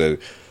areas that,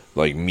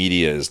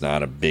 media is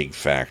not a big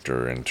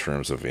factor in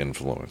terms of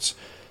influence.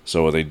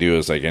 So what they do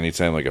is,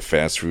 anytime, a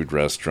fast food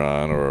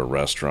restaurant or a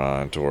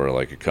restaurant or,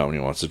 a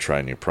company wants to try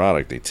a new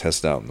product, they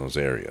test out in those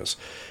areas.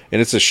 And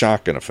it's a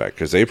shotgun effect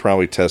because they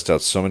probably test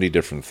out so many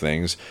different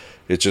things.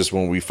 It's just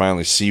when we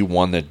finally see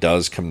one that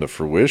does come to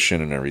fruition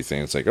and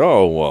everything, it's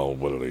oh, well,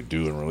 what do they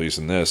do in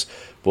releasing this?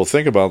 Well,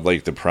 think about,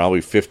 the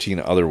probably 15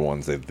 other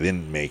ones that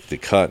didn't make the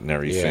cut and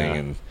everything. Yeah.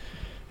 And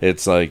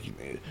it's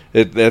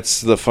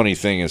that's the funny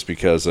thing is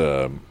because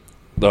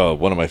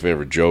one of my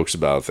favorite jokes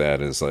about that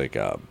is,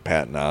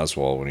 Patton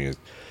Oswalt when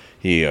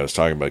he was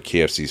talking about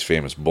KFC's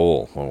famous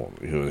bowl,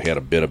 who had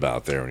a bit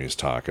about there when he was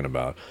talking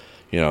about,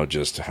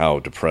 just how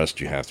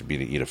depressed you have to be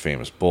to eat a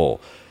famous bowl.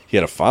 He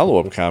had a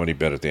follow-up comedy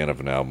bit at the end of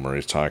an album where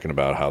he's talking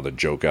about how the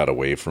joke got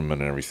away from him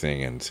and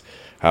everything, and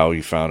how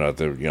he found out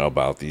that,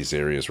 about these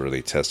areas where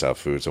they test out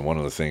foods. And one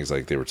of the things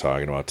they were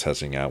talking about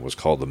testing out was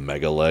called the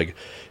mega leg.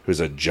 It was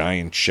a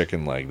giant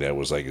chicken leg that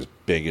was as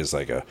big as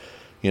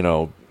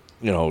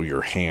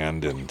your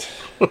hand, and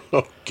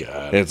oh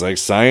God,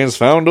 it's science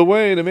found a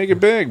way to make it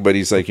big. But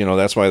he's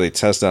that's why they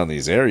test out in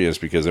these areas,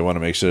 because they want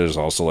to make sure there's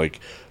also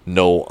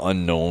no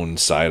unknown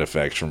side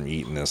effects from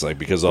eating this,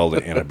 because all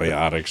the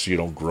antibiotics, you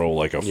don't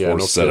grow a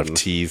fourth set of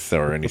teeth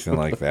or anything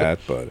like that.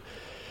 But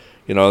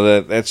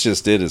that's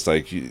just it. It's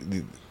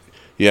you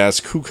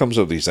ask who comes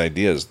up with these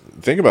ideas.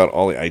 Think about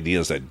all the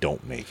ideas that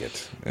don't make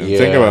it, and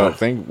think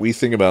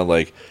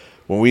about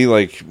when we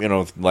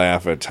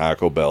laugh at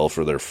Taco Bell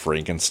for their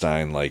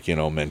Frankenstein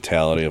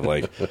mentality of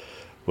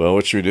well,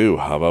 what should we do?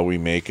 How about we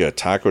make a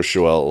taco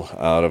shell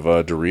out of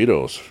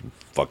Doritos?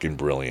 Fucking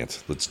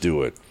brilliant. Let's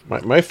do it.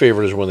 My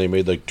favorite is when they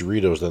made like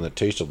Doritos, then that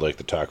tasted like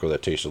the taco,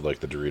 that tasted like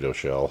the Dorito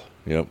shell.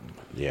 Yep.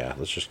 Yeah,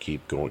 let's just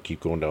keep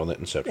going down that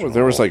Inception. Well,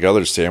 there was hole. like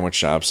other sandwich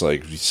shops,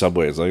 like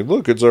Subway. It's like,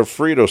 look, it's our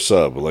Frito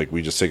sub. Like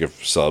we just take a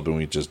sub and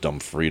we just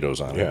dump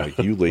Fritos on it. Yeah. Like,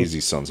 you lazy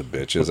sons of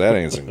bitches. That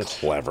ain't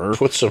clever.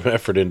 Put some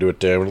effort into it,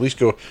 damn. At least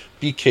go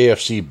be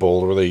KFC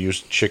bowl where they use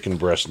chicken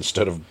breast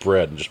instead of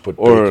bread and just put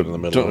Or bacon in the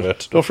middle of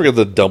it. don't forget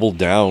the double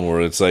down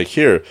where it's like,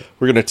 here,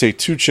 we're going to take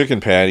 2 chicken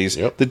patties.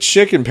 Yep. The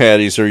chicken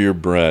patties are your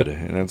bread.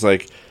 And it's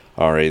like,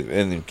 all right.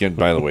 And again,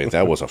 by the way,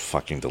 that was a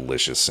fucking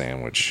delicious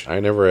sandwich. I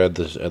never had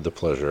the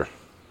pleasure.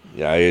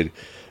 Yeah,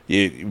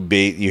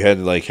 you had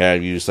to like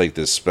have use like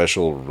this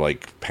special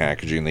like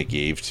packaging they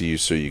gave to you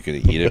so you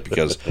could eat it,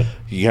 because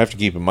you have to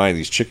keep in mind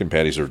these chicken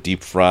patties are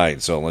deep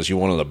fried. So unless you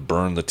wanted to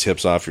burn the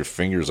tips off your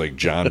fingers like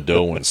John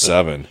Doe in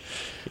Seven,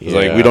 it's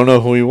like, we don't know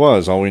who he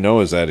was. All we know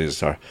is that his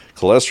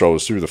cholesterol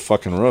was through the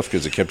fucking roof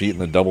because he kept eating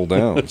the double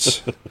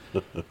downs.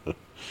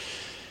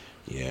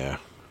 Yeah,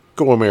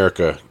 go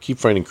America! Keep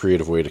finding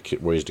creative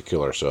ways to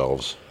kill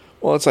ourselves.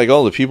 Well, it's like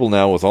all the people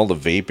now with all the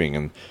vaping,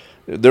 and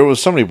there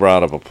was somebody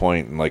brought up a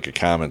point in like a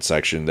comment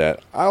section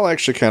that I'll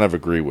actually kind of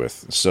agree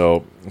with.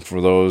 So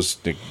for those,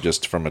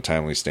 just from a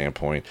timely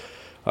standpoint,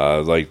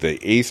 like the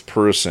 8th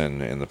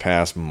person in the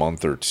past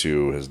month or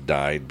 2 has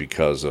died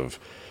because of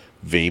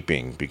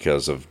vaping,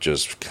 because of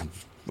just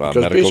Because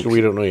medical, basically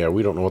we don't know. Yeah,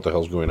 we don't know what the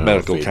hell's going on.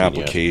 medical with vaping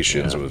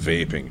complications yet. with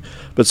vaping.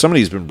 But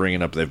somebody's been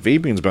bringing up that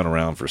vaping's been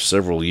around for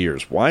several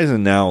years. Why is it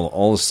now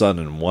all of a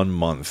sudden in 1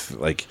 month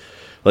Like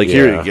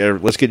Yeah. here,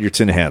 let's get your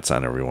tin hats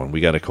on, everyone.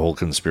 We got a whole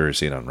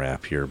conspiracy to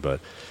unwrap here,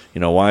 but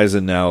why is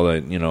it now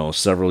that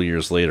several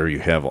years later you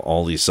have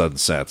all these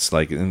sunsets?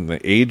 Like in the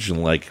age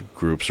and like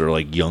groups are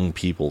like young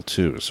people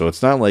too, so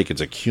it's not like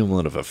it's a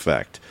cumulative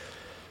effect.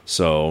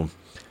 So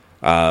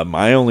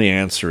my only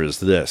answer is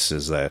this: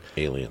 is that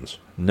Aliens.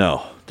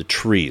 no, the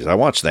trees. I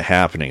watched The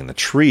Happening. The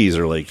trees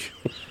are like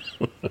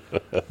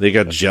they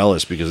got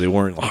jealous because they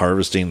weren't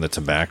harvesting the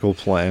tobacco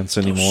plants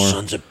anymore.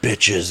 Sons of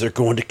bitches! They're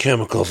going to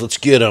chemicals. Let's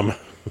get them.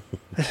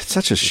 It's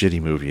such a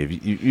shitty movie.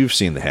 You've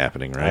seen The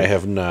Happening, right? I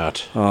have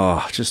not.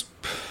 Oh,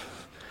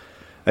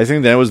 I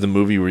think that was the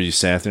movie where you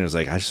sat there and was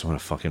like, I just want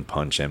to fucking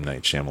punch M.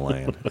 Night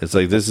Shyamalan. It's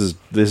like, this is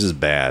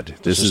bad.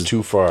 This is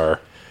too far.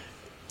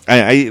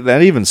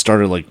 That even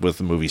started like with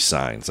the movie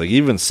Signs. Like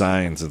even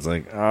Signs, it's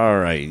like, all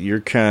right,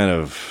 you're kind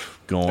of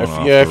going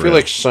off. Yeah, I the feel rails.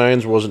 like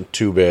Signs wasn't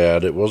too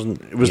bad. It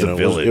wasn't. It was The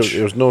Village.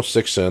 It was no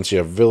Sixth Sense.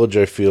 Yeah, Village.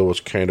 I feel was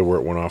kind of where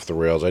it went off the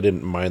rails. I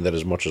didn't mind that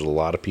as much as a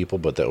lot of people,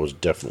 but that was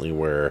definitely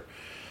where.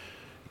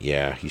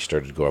 Yeah, he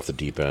started to go off the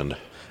deep end.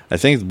 I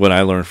think what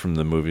I learned from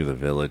the movie The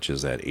Village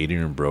is that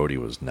Adrian Brody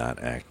was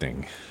not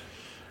acting.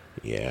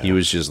 Yeah, He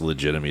was just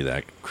legitimately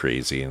that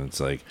crazy, and it's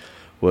like,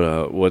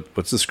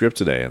 what's the script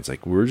today? And it's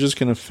like, we're just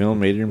gonna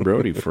film Adrian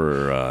Brody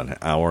for an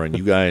hour, and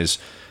you guys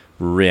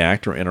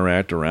react or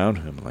interact around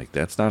him. Like,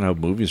 that's not how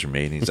movies are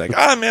made. And he's like,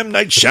 I'm M.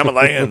 Night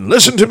Shyamalan.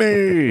 Listen to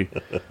me.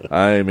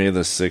 I made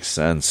The Sixth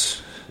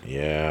Sense.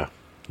 Yeah,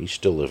 he's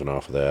still living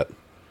off of that.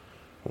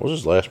 What was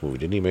his last movie?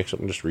 Didn't he make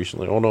something just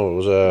recently? Oh no, it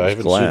was. I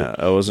haven't seen it.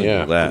 I wasn't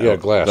Yeah, Glass. yeah,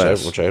 Glass,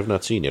 Glass. which I have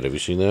not seen yet. Have you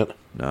seen that?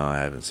 No, I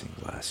haven't seen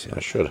Glass I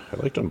yet. should. I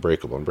liked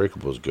Unbreakable.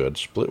 Unbreakable was good.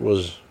 Split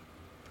was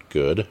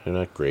good, and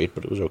not great,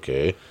 but it was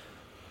okay.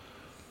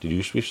 Did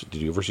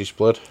you ever see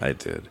Split? I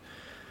did.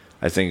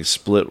 I think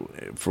Split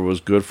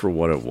was good for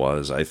what it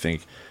was. I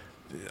think,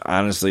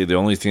 honestly, the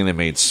only thing that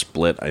made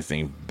Split, I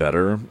think,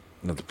 better,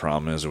 but the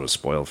problem is it was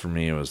spoiled for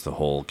me, it was the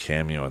whole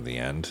cameo at the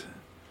end.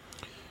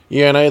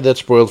 Yeah, and I had that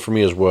spoiled for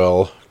me as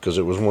well because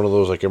it was one of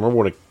those like I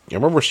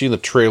remember seeing the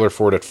trailer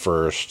for it at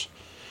first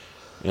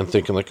and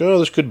thinking like, oh,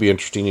 this could be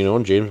interesting,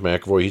 and James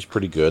McAvoy, he's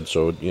pretty good,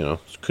 so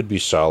it could be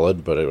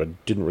solid, but I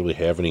didn't really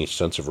have any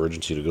sense of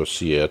urgency to go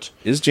see it.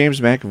 Is James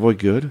McAvoy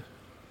good?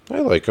 I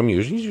like him.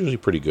 He's usually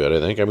pretty good, I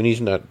think. I mean, he's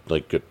not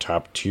like a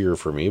top tier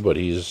for me, but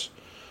he's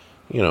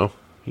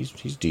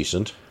he's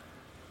decent.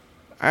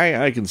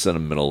 I can set a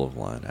middle of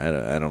line.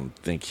 I don't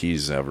think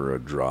he's ever a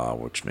draw,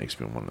 which makes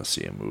me want to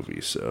see a movie.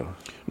 So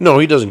No,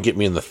 he doesn't get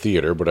me in the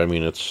theater, but I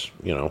mean, it's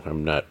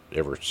I'm not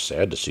ever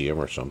sad to see him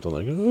or something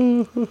like.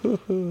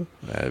 Oh,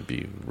 that'd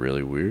be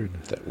really weird.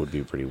 that would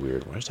be pretty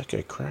weird. Why is that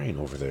guy crying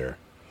over there?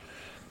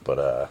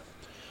 But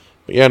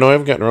yeah, no, I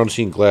haven't gotten around to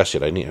seeing Glass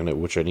yet.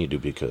 Which I need to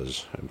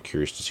because I'm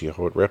curious to see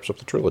how it wraps up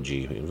the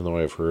trilogy. Even though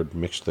I've heard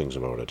mixed things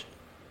about it,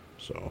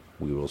 so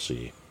we will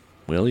see.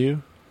 Will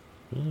you?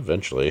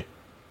 Eventually,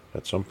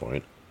 at some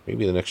point,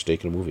 maybe the next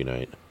steak and a movie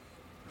night.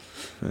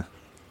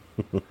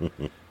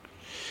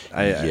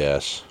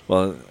 Yes.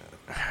 Well,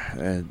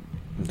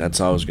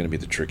 that's always going to be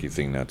the tricky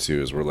thing now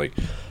too. Is we're like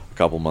a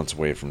couple months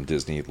away from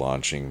Disney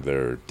launching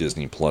their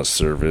Disney Plus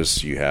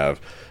service. You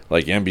have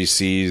like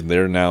NBC;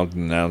 they're now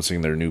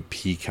announcing their new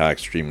Peacock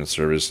streaming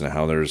service and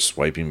how they're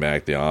swiping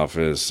back The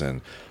Office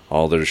and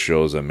all their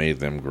shows that made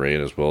them great,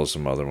 as well as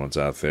some other ones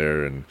out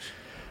there. And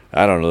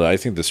I don't know. I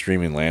think the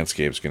streaming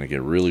landscape is going to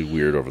get really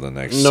weird over the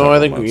next. No, I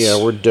think months.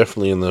 we're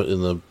definitely in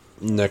the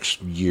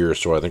next year or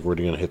so, I think we're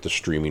going to hit the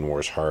streaming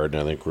wars hard,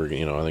 and I think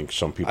I think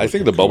some people. I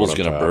think the bubble's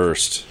going to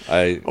burst.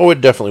 Oh,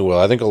 it definitely will.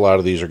 I think a lot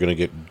of these are going to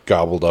get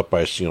gobbled up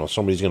by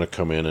somebody's going to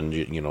come in and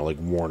like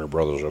Warner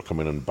Brothers will come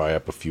in and buy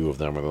up a few of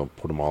them, and they'll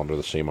put them all under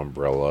the same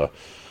umbrella.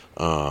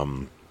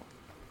 I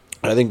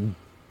think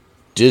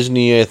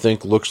Disney,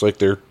 looks like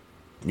they're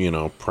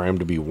primed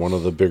to be one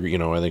of the bigger.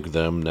 I think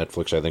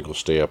Netflix, I think will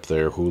stay up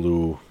there.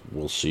 Hulu,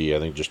 we'll see. I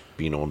think just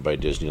being owned by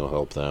Disney will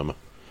help them.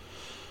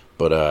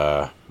 But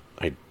I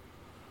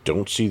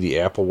don't see the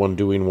Apple one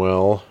doing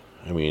well.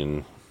 I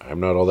mean, I'm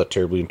not all that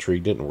terribly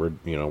intrigued in it.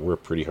 We're a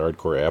pretty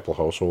hardcore Apple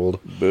household.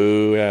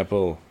 Boo,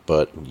 Apple.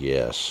 But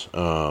yes,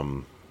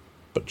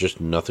 but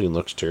just nothing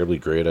looks terribly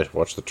great. I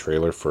watched the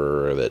trailer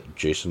for that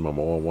Jason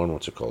Momoa one.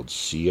 What's it called?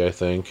 C, I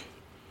think,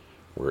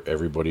 where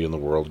everybody in the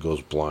world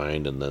goes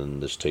blind, and then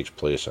this takes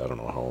place. I don't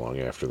know how long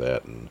after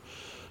that, and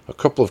a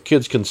couple of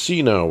kids can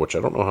see now, which I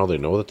don't know how they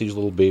know that these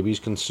little babies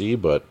can see,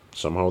 but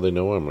somehow they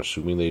know. I'm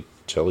assuming they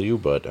tell you,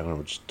 but I don't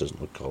know. It just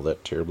doesn't look all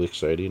that terribly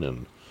exciting,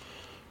 and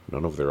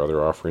none of their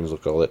other offerings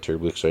look all that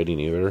terribly exciting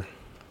either.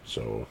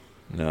 So,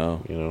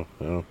 no,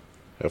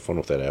 have fun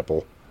with that,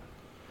 Apple.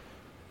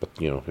 But,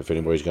 if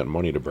anybody's got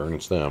money to burn,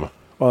 it's them.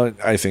 Well,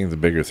 I think the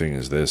bigger thing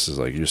is this, is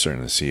like you're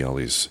starting to see all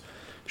these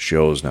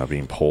shows now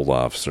being pulled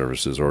off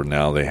services, or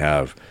now they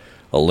have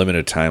a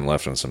limited time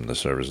left on some of the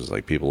services.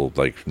 Like people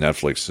like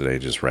Netflix today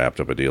just wrapped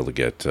up a deal to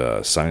get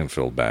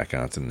Seinfeld back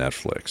onto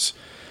Netflix,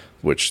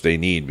 which they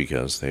need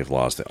because they've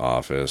lost The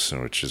Office,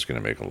 and which is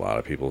going to make a lot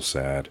of people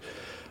sad.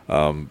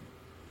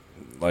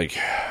 Like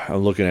I'm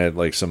looking at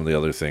like some of the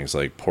other things,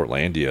 like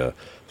Portlandia.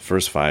 The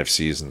first 5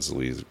 seasons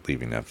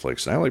leaving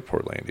Netflix, and I like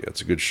Portlandia.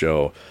 It's a good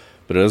show,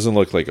 but it doesn't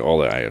look like all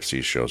the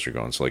IFC shows are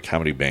going. So like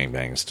Comedy Bang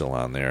Bang is still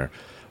on there.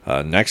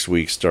 This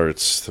week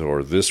starts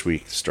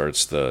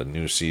the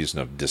new season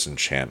of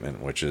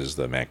Disenchantment, which is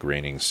the Matt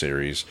Groening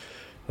series,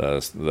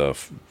 the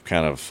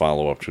kind of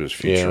follow-up to his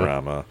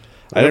Futurama.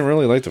 I didn't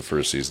really like the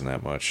first season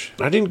that much.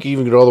 I didn't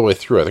even get all the way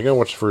through. I think I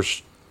watched the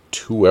first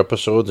 2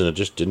 episodes, and it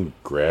just didn't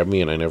grab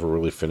me, and I never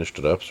really finished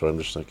it up, so I'm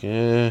just like,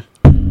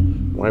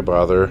 why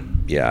bother?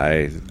 Yeah,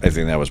 I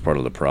think that was part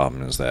of the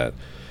problem, is that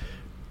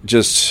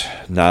just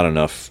not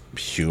enough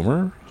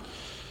humor.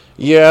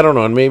 Yeah, I don't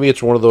know, and maybe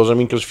it's one of those. I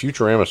mean, because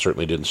Futurama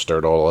certainly didn't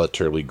start all that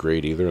terribly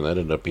great either, and that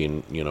ended up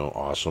being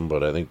awesome.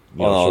 But I think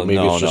so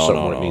maybe it's just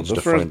something where it needs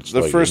to find its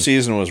The first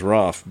season was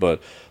rough,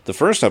 but the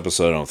first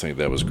episode I don't think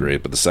that was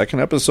great. But the second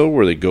episode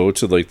where they go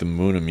to like the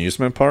Moon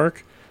Amusement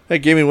Park, that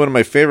gave me one of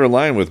my favorite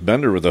lines with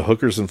Bender with the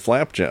hookers and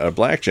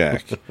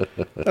blackjack.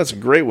 That's a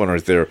great one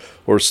right there.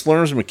 Or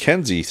Slurms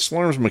McKenzie.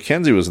 Slurms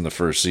McKenzie was in the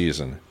first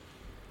season.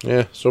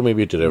 Yeah, so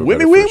maybe it did have a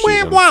better first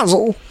season.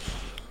 Wazzle.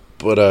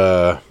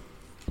 But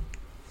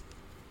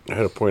I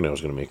had a point I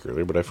was going to make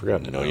earlier, but I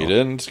forgot it. No, you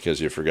didn't, because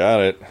you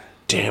forgot it.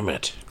 Damn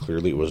it.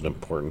 Clearly it was an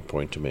important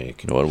point to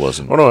make. No, it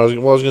wasn't. Oh, no, I was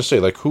going to say,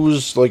 like,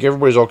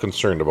 everybody's all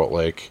concerned about,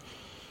 like,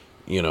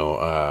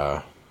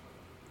 The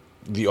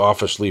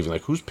Office leaving.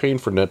 Like, who's paying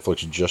for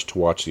Netflix just to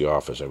watch The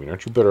Office? I mean,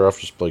 aren't you better off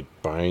just, like,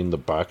 buying the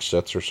box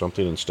sets or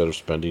something instead of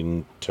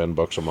spending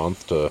 $10 a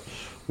month to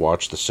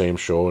watch the same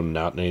show and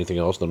not anything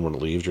else? Then when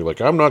it leaves, you're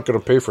like, I'm not going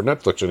to pay for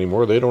Netflix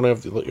anymore. They don't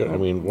have I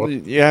mean, what?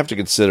 You have to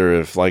consider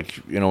if, like,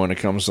 when it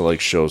comes to, like,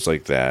 shows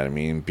like that, I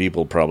mean,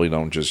 people probably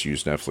don't just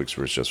use Netflix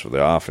just for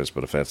The Office,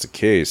 but if that's the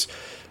case,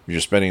 if you're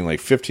spending,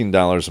 like,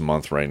 $15 a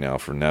month right now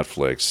for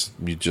Netflix,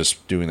 you're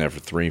just doing that for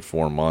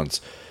 3-4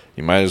 months.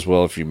 You might as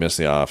well, if you miss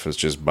The Office,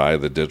 just buy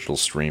the digital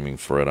streaming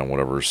for it on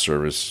whatever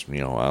service,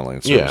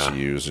 online service you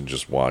use, and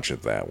just watch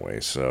it that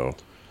way. So,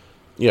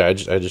 yeah, I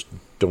just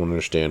don't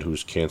understand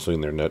who's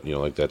canceling their net.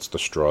 Like that's the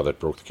straw that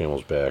broke the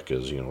camel's back.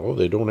 Is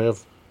they don't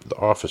have The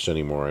Office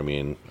anymore. I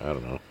mean, I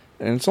don't know.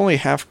 And it's only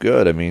half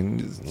good. I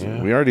mean,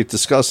 we already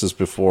discussed this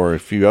before a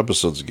few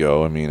episodes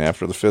ago. I mean,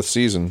 after the 5th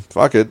season,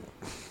 fuck it.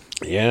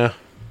 Yeah,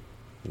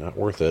 not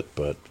worth it.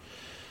 But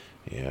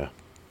yeah,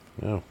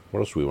 no. What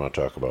else do we want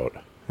to talk about?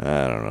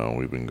 I don't know.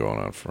 We've been going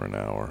on for an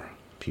hour.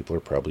 People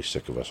are probably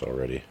sick of us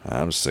already.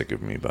 I'm sick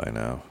of me by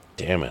now.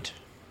 Damn it.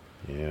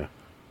 Yeah.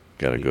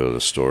 Got to go to the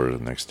store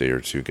the next day or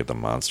two, get the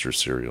Monster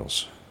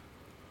cereals.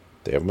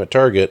 They have them at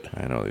Target.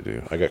 I know they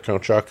do. I got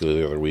Count Chocula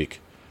the other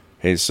week.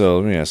 Hey, so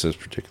let me ask this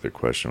particular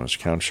question. Was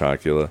Count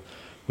Chocula,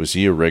 was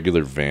he a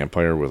regular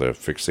vampire with a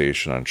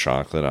fixation on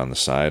chocolate on the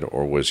side,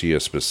 or was he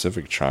a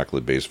specific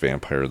chocolate-based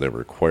vampire that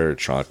required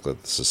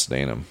chocolate to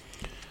sustain him?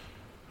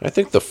 I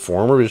think the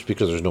former is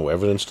because there's no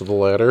evidence to the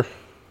latter.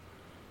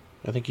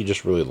 I think he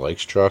just really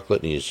likes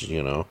chocolate, and he's,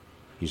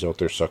 he's out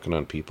there sucking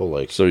on people.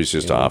 Like, so he's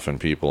just offing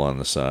people on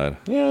the side?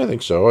 Yeah, I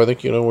think so. I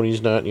think, when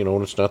he's not,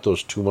 when it's not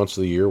those 2 months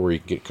of the year where you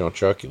can get Count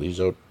Chocula, he's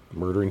out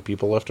murdering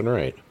people left and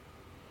right.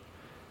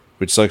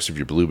 Which sucks if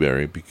you're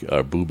Blueberry,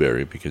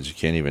 because you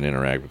can't even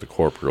interact with the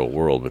corporeal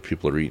world, but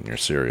people are eating your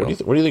cereal.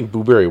 What do you think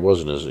Blueberry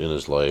was in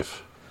his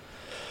life?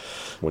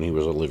 When he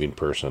was a living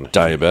person.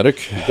 Diabetic?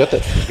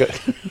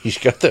 He's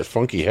got that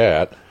funky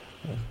hat.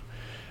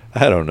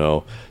 I don't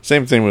know.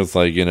 Same thing with,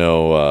 like,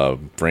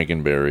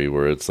 Frankenberry,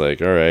 where it's like,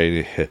 all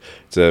right,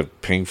 it's a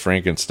pink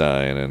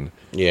Frankenstein. And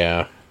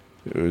yeah.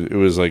 It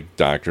was like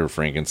Dr.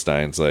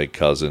 Frankenstein's like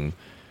cousin,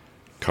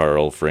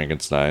 Carl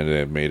Frankenstein,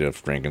 that made a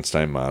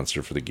Frankenstein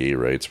monster for the gay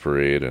rights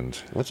parade. And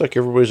It's like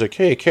everybody's like,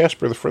 hey,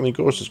 Casper the Friendly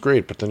Ghost is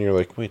great. But then you're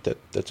like, wait,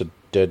 that's a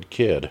dead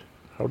kid.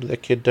 How did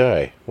that kid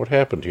die? What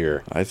happened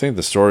here? I think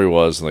the story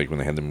was, like, when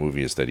they had the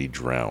movie, is that he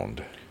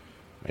drowned.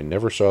 I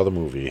never saw the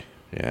movie.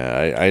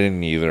 Yeah, I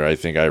didn't either. I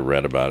think I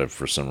read about it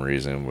for some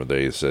reason where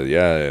they said,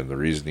 yeah, the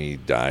reason he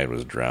died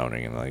was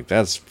drowning. And, like,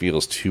 that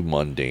feels too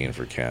mundane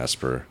for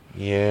Casper.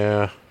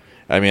 Yeah.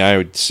 I mean, I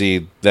would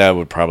see that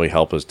would probably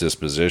help his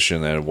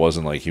disposition, that it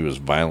wasn't like he was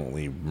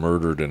violently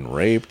murdered and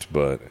raped,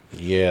 but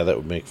Yeah, that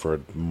would make for a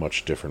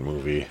much different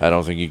movie. I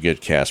don't think you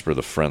get Casper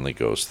the Friendly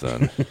Ghost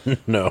then.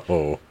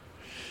 No.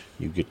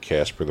 You get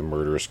Casper the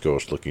murderous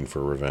ghost looking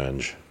for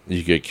revenge.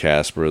 You get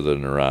Casper the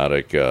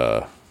neurotic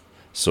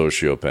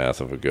sociopath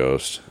of a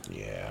ghost.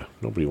 Yeah.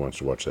 Nobody wants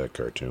to watch that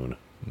cartoon.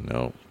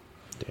 No.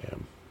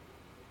 Damn.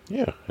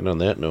 Yeah, and on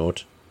that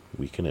note,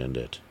 we can end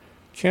it.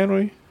 Can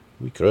we?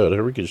 We could.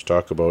 Or we could just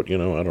talk about, I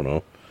don't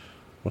know,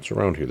 what's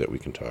around here that we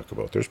can talk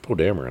about. There's Poe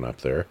Dameron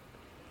up there.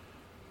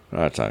 We're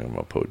not talking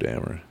about Poe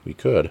Dameron. We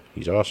could.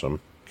 He's awesome.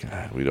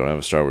 God, we don't have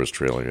a Star Wars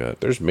trailer yet.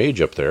 There's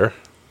Mage up there.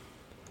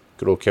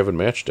 Good old Kevin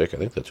Matchstick. I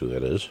think that's who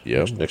that is.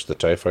 Yep. Next to the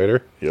TIE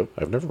Fighter. Yep.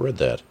 I've never read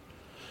that.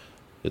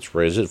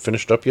 Is it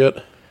finished up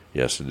yet?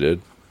 Yes, it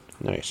did.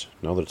 Nice.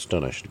 Now that it's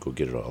done, I should go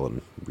get it all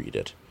and read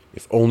it.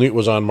 If only it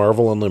was on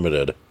Marvel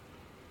Unlimited.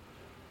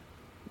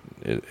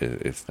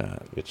 It's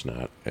not. It's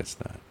not. It's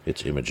not.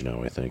 It's Image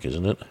now, I think,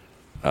 isn't it?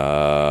 I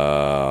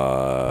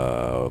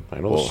I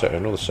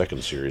know the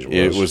second series was.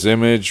 It was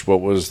Image.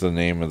 What was the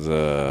name of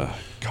the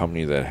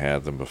company that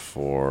had them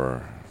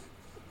before?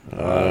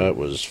 It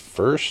was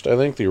First, I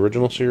think, the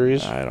original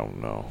series. I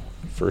don't know.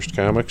 First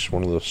Comics,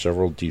 one of the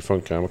several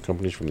defunct comic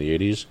companies from the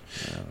 80s.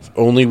 If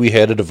only we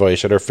had a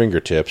device at our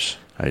fingertips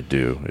I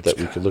do. that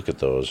we could look at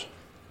those.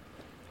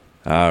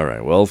 All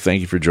right. Well,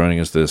 thank you for joining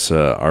us this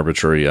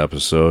arbitrary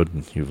episode.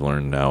 You've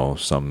learned now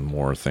some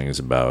more things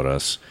about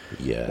us.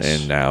 Yes.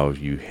 And now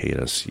you hate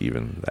us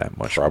even that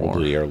much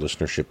Probably more. our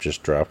listenership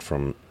just dropped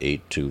from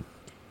 8 to,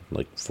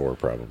 4,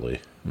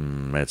 probably.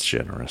 That's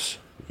generous.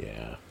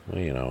 Yeah.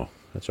 Well,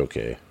 that's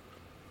okay.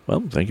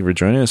 Well, thank you for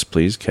joining us.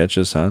 Please catch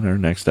us on our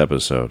next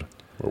episode.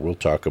 Where we'll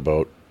talk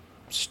about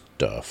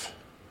stuff.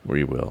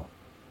 We will.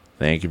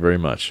 Thank you very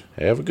much.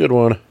 Have a good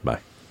one. Bye.